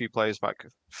Saints get a few players back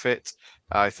fit,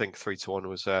 I think 3-1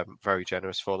 was very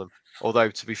generous for them.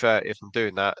 Although, to be fair, if I'm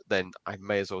doing that, then I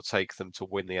may as well take them to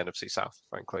win the NFC South,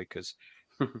 frankly, because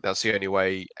that's the only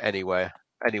way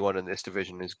anyone in this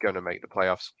division is going to make the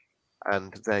playoffs,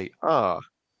 and they are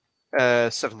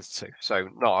 7-2. So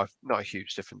not a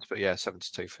huge difference, but yeah,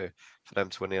 7-2 for them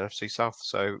to win the NFC South.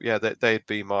 So yeah, they'd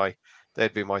be my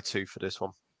 2 for this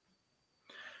one.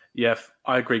 Yeah,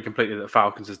 I agree completely that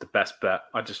Falcons is the best bet.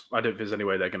 I don't think there's any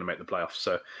way they're going to make the playoffs.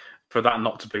 So for that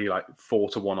not to be like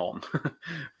 4-1 on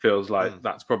feels like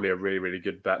that's probably a really, really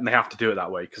good bet. And they have to do it that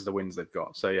way because the wins they've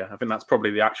got. So yeah, I think that's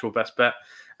probably the actual best bet.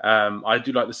 I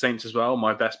do like the Saints as well.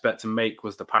 My best bet to make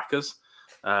was the Packers.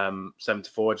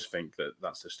 7-4. I just think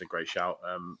that's just a great shout.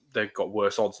 They've got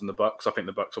worse odds than the Bucks. I think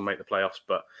the Bucks will make the playoffs,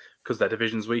 but because their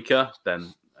division's weaker,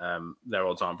 then their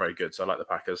odds aren't very good. So I like the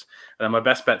Packers. And then my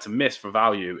best bet to miss for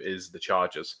value is the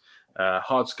Chargers.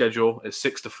 Hard schedule is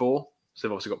 6-4. So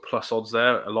they've obviously got plus odds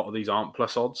there. A lot of these aren't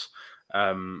plus odds.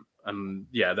 And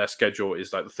yeah, their schedule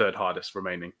is like the 3rd hardest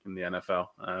remaining in the NFL.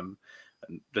 And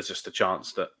there's just a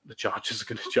chance that the Chargers are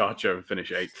going to charge her and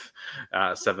finish 8th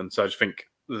at 7. So I just think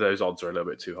those odds are a little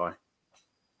bit too high.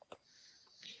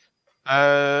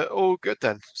 All good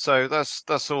then. So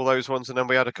that's all those ones, and then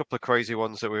we had a couple of crazy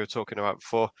ones that we were talking about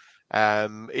before.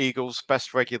 Eagles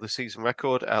best regular season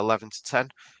record 11-10.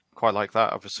 Quite like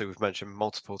that. Obviously, we've mentioned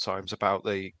multiple times about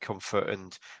the comfort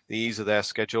and the ease of their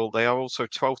schedule. They are also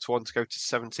 12-1 to go to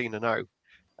 17-0.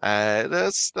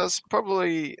 That's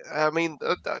probably. I mean,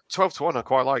 12-1. I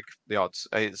quite like the odds.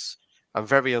 It's a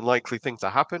very unlikely thing to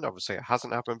happen. Obviously, it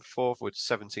hasn't happened before with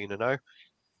 17-0.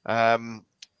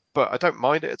 But I don't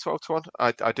mind it at 12-1.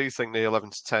 I do think the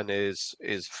 11-10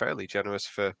 is fairly generous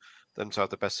for them to have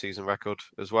the best season record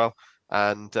as well.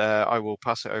 And I will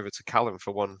pass it over to Callum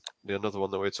for another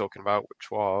one that we were talking about, which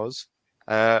was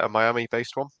a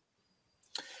Miami-based one.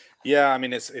 Yeah, I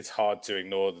mean, it's hard to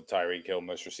ignore the Tyreek Hill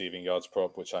most receiving yards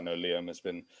prop, which I know Liam has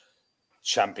been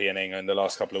championing in the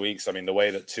last couple of weeks. I mean, the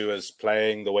way that Tua's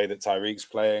playing, the way that Tyreek's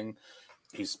playing,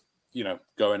 he's,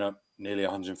 going up nearly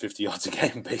 150 yards a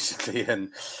game, basically.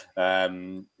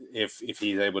 And if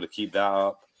he's able to keep that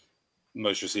up,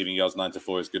 most receiving yards 9 to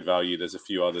 4 is good value. There's a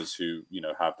few others who,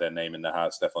 have their name in the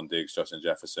hat, Stephon Diggs, Justin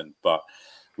Jefferson. But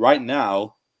right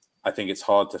now, I think it's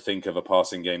hard to think of a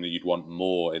passing game that you'd want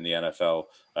more in the NFL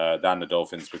than the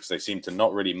Dolphins, because they seem to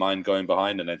not really mind going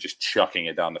behind and then just chucking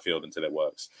it down the field until it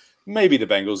works. Maybe the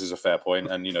Bengals is a fair point,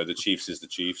 and, the Chiefs is the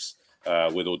Chiefs,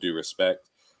 with all due respect.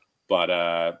 But,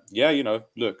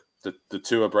 look, the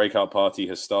Tua breakout party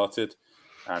has started,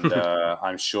 and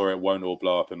I'm sure it won't all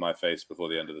blow up in my face before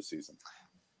the end of the season.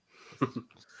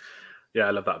 Yeah, I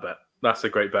love that bet. That's a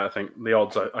great bet. I think the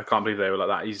odds, I can't believe they were like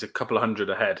that. He's a couple of hundred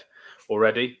ahead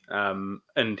already.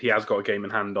 And he has got a game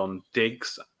in hand on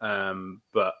Diggs,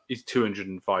 but he's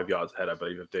 205 yards ahead, I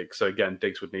believe, of Diggs. So again,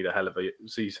 Diggs would need a hell of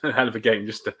a game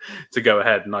just to go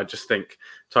ahead. And I just think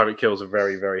Tyreek Hill's a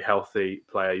very, very healthy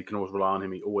player. You can always rely on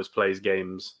him. He always plays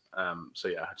games. So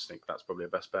yeah, I just think that's probably a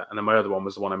best bet. And then my other one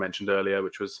was the one I mentioned earlier,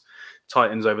 which was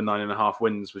Titans over 9.5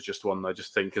 wins, was just one I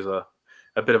just think is a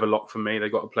bit of a lock for me. They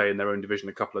got to play in their own division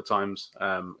a couple of times,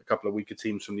 a couple of weaker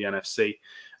teams from the NFC,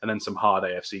 and then some hard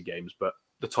AFC games. But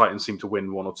the Titans seem to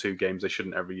win 1 or 2 games they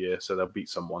shouldn't every year, so they'll beat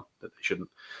someone that they shouldn't.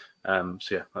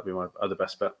 So yeah, that'd be my other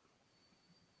best bet.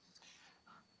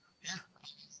 Yeah.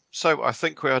 So I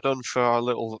think we are done for our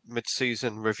little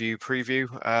mid-season review preview.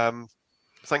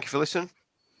 Thank you for listening,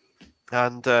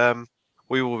 and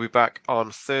we will be back on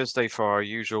Thursday for our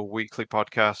usual weekly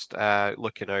podcast,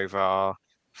 looking over our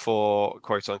 4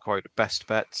 quote-unquote best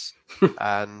bets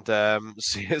and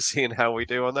seeing how we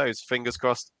do on those. Fingers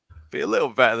crossed, be a little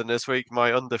better than this week.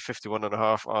 My under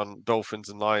 51.5 on Dolphins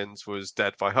and Lions was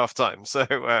dead by halftime, so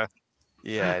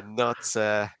yeah, not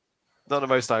the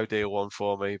most ideal one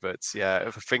for me, but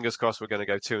yeah, fingers crossed we're going to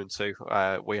go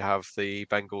 2-2. We have the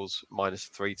Bengals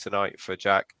 -3 tonight for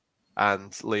Jack,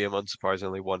 and Liam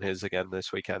unsurprisingly won his again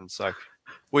this weekend, so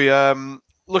we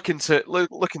looking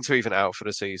to even out for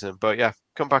the season. But yeah,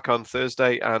 come back on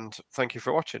Thursday, and thank you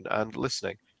for watching and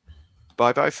listening.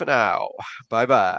 Bye bye for now. Bye bye.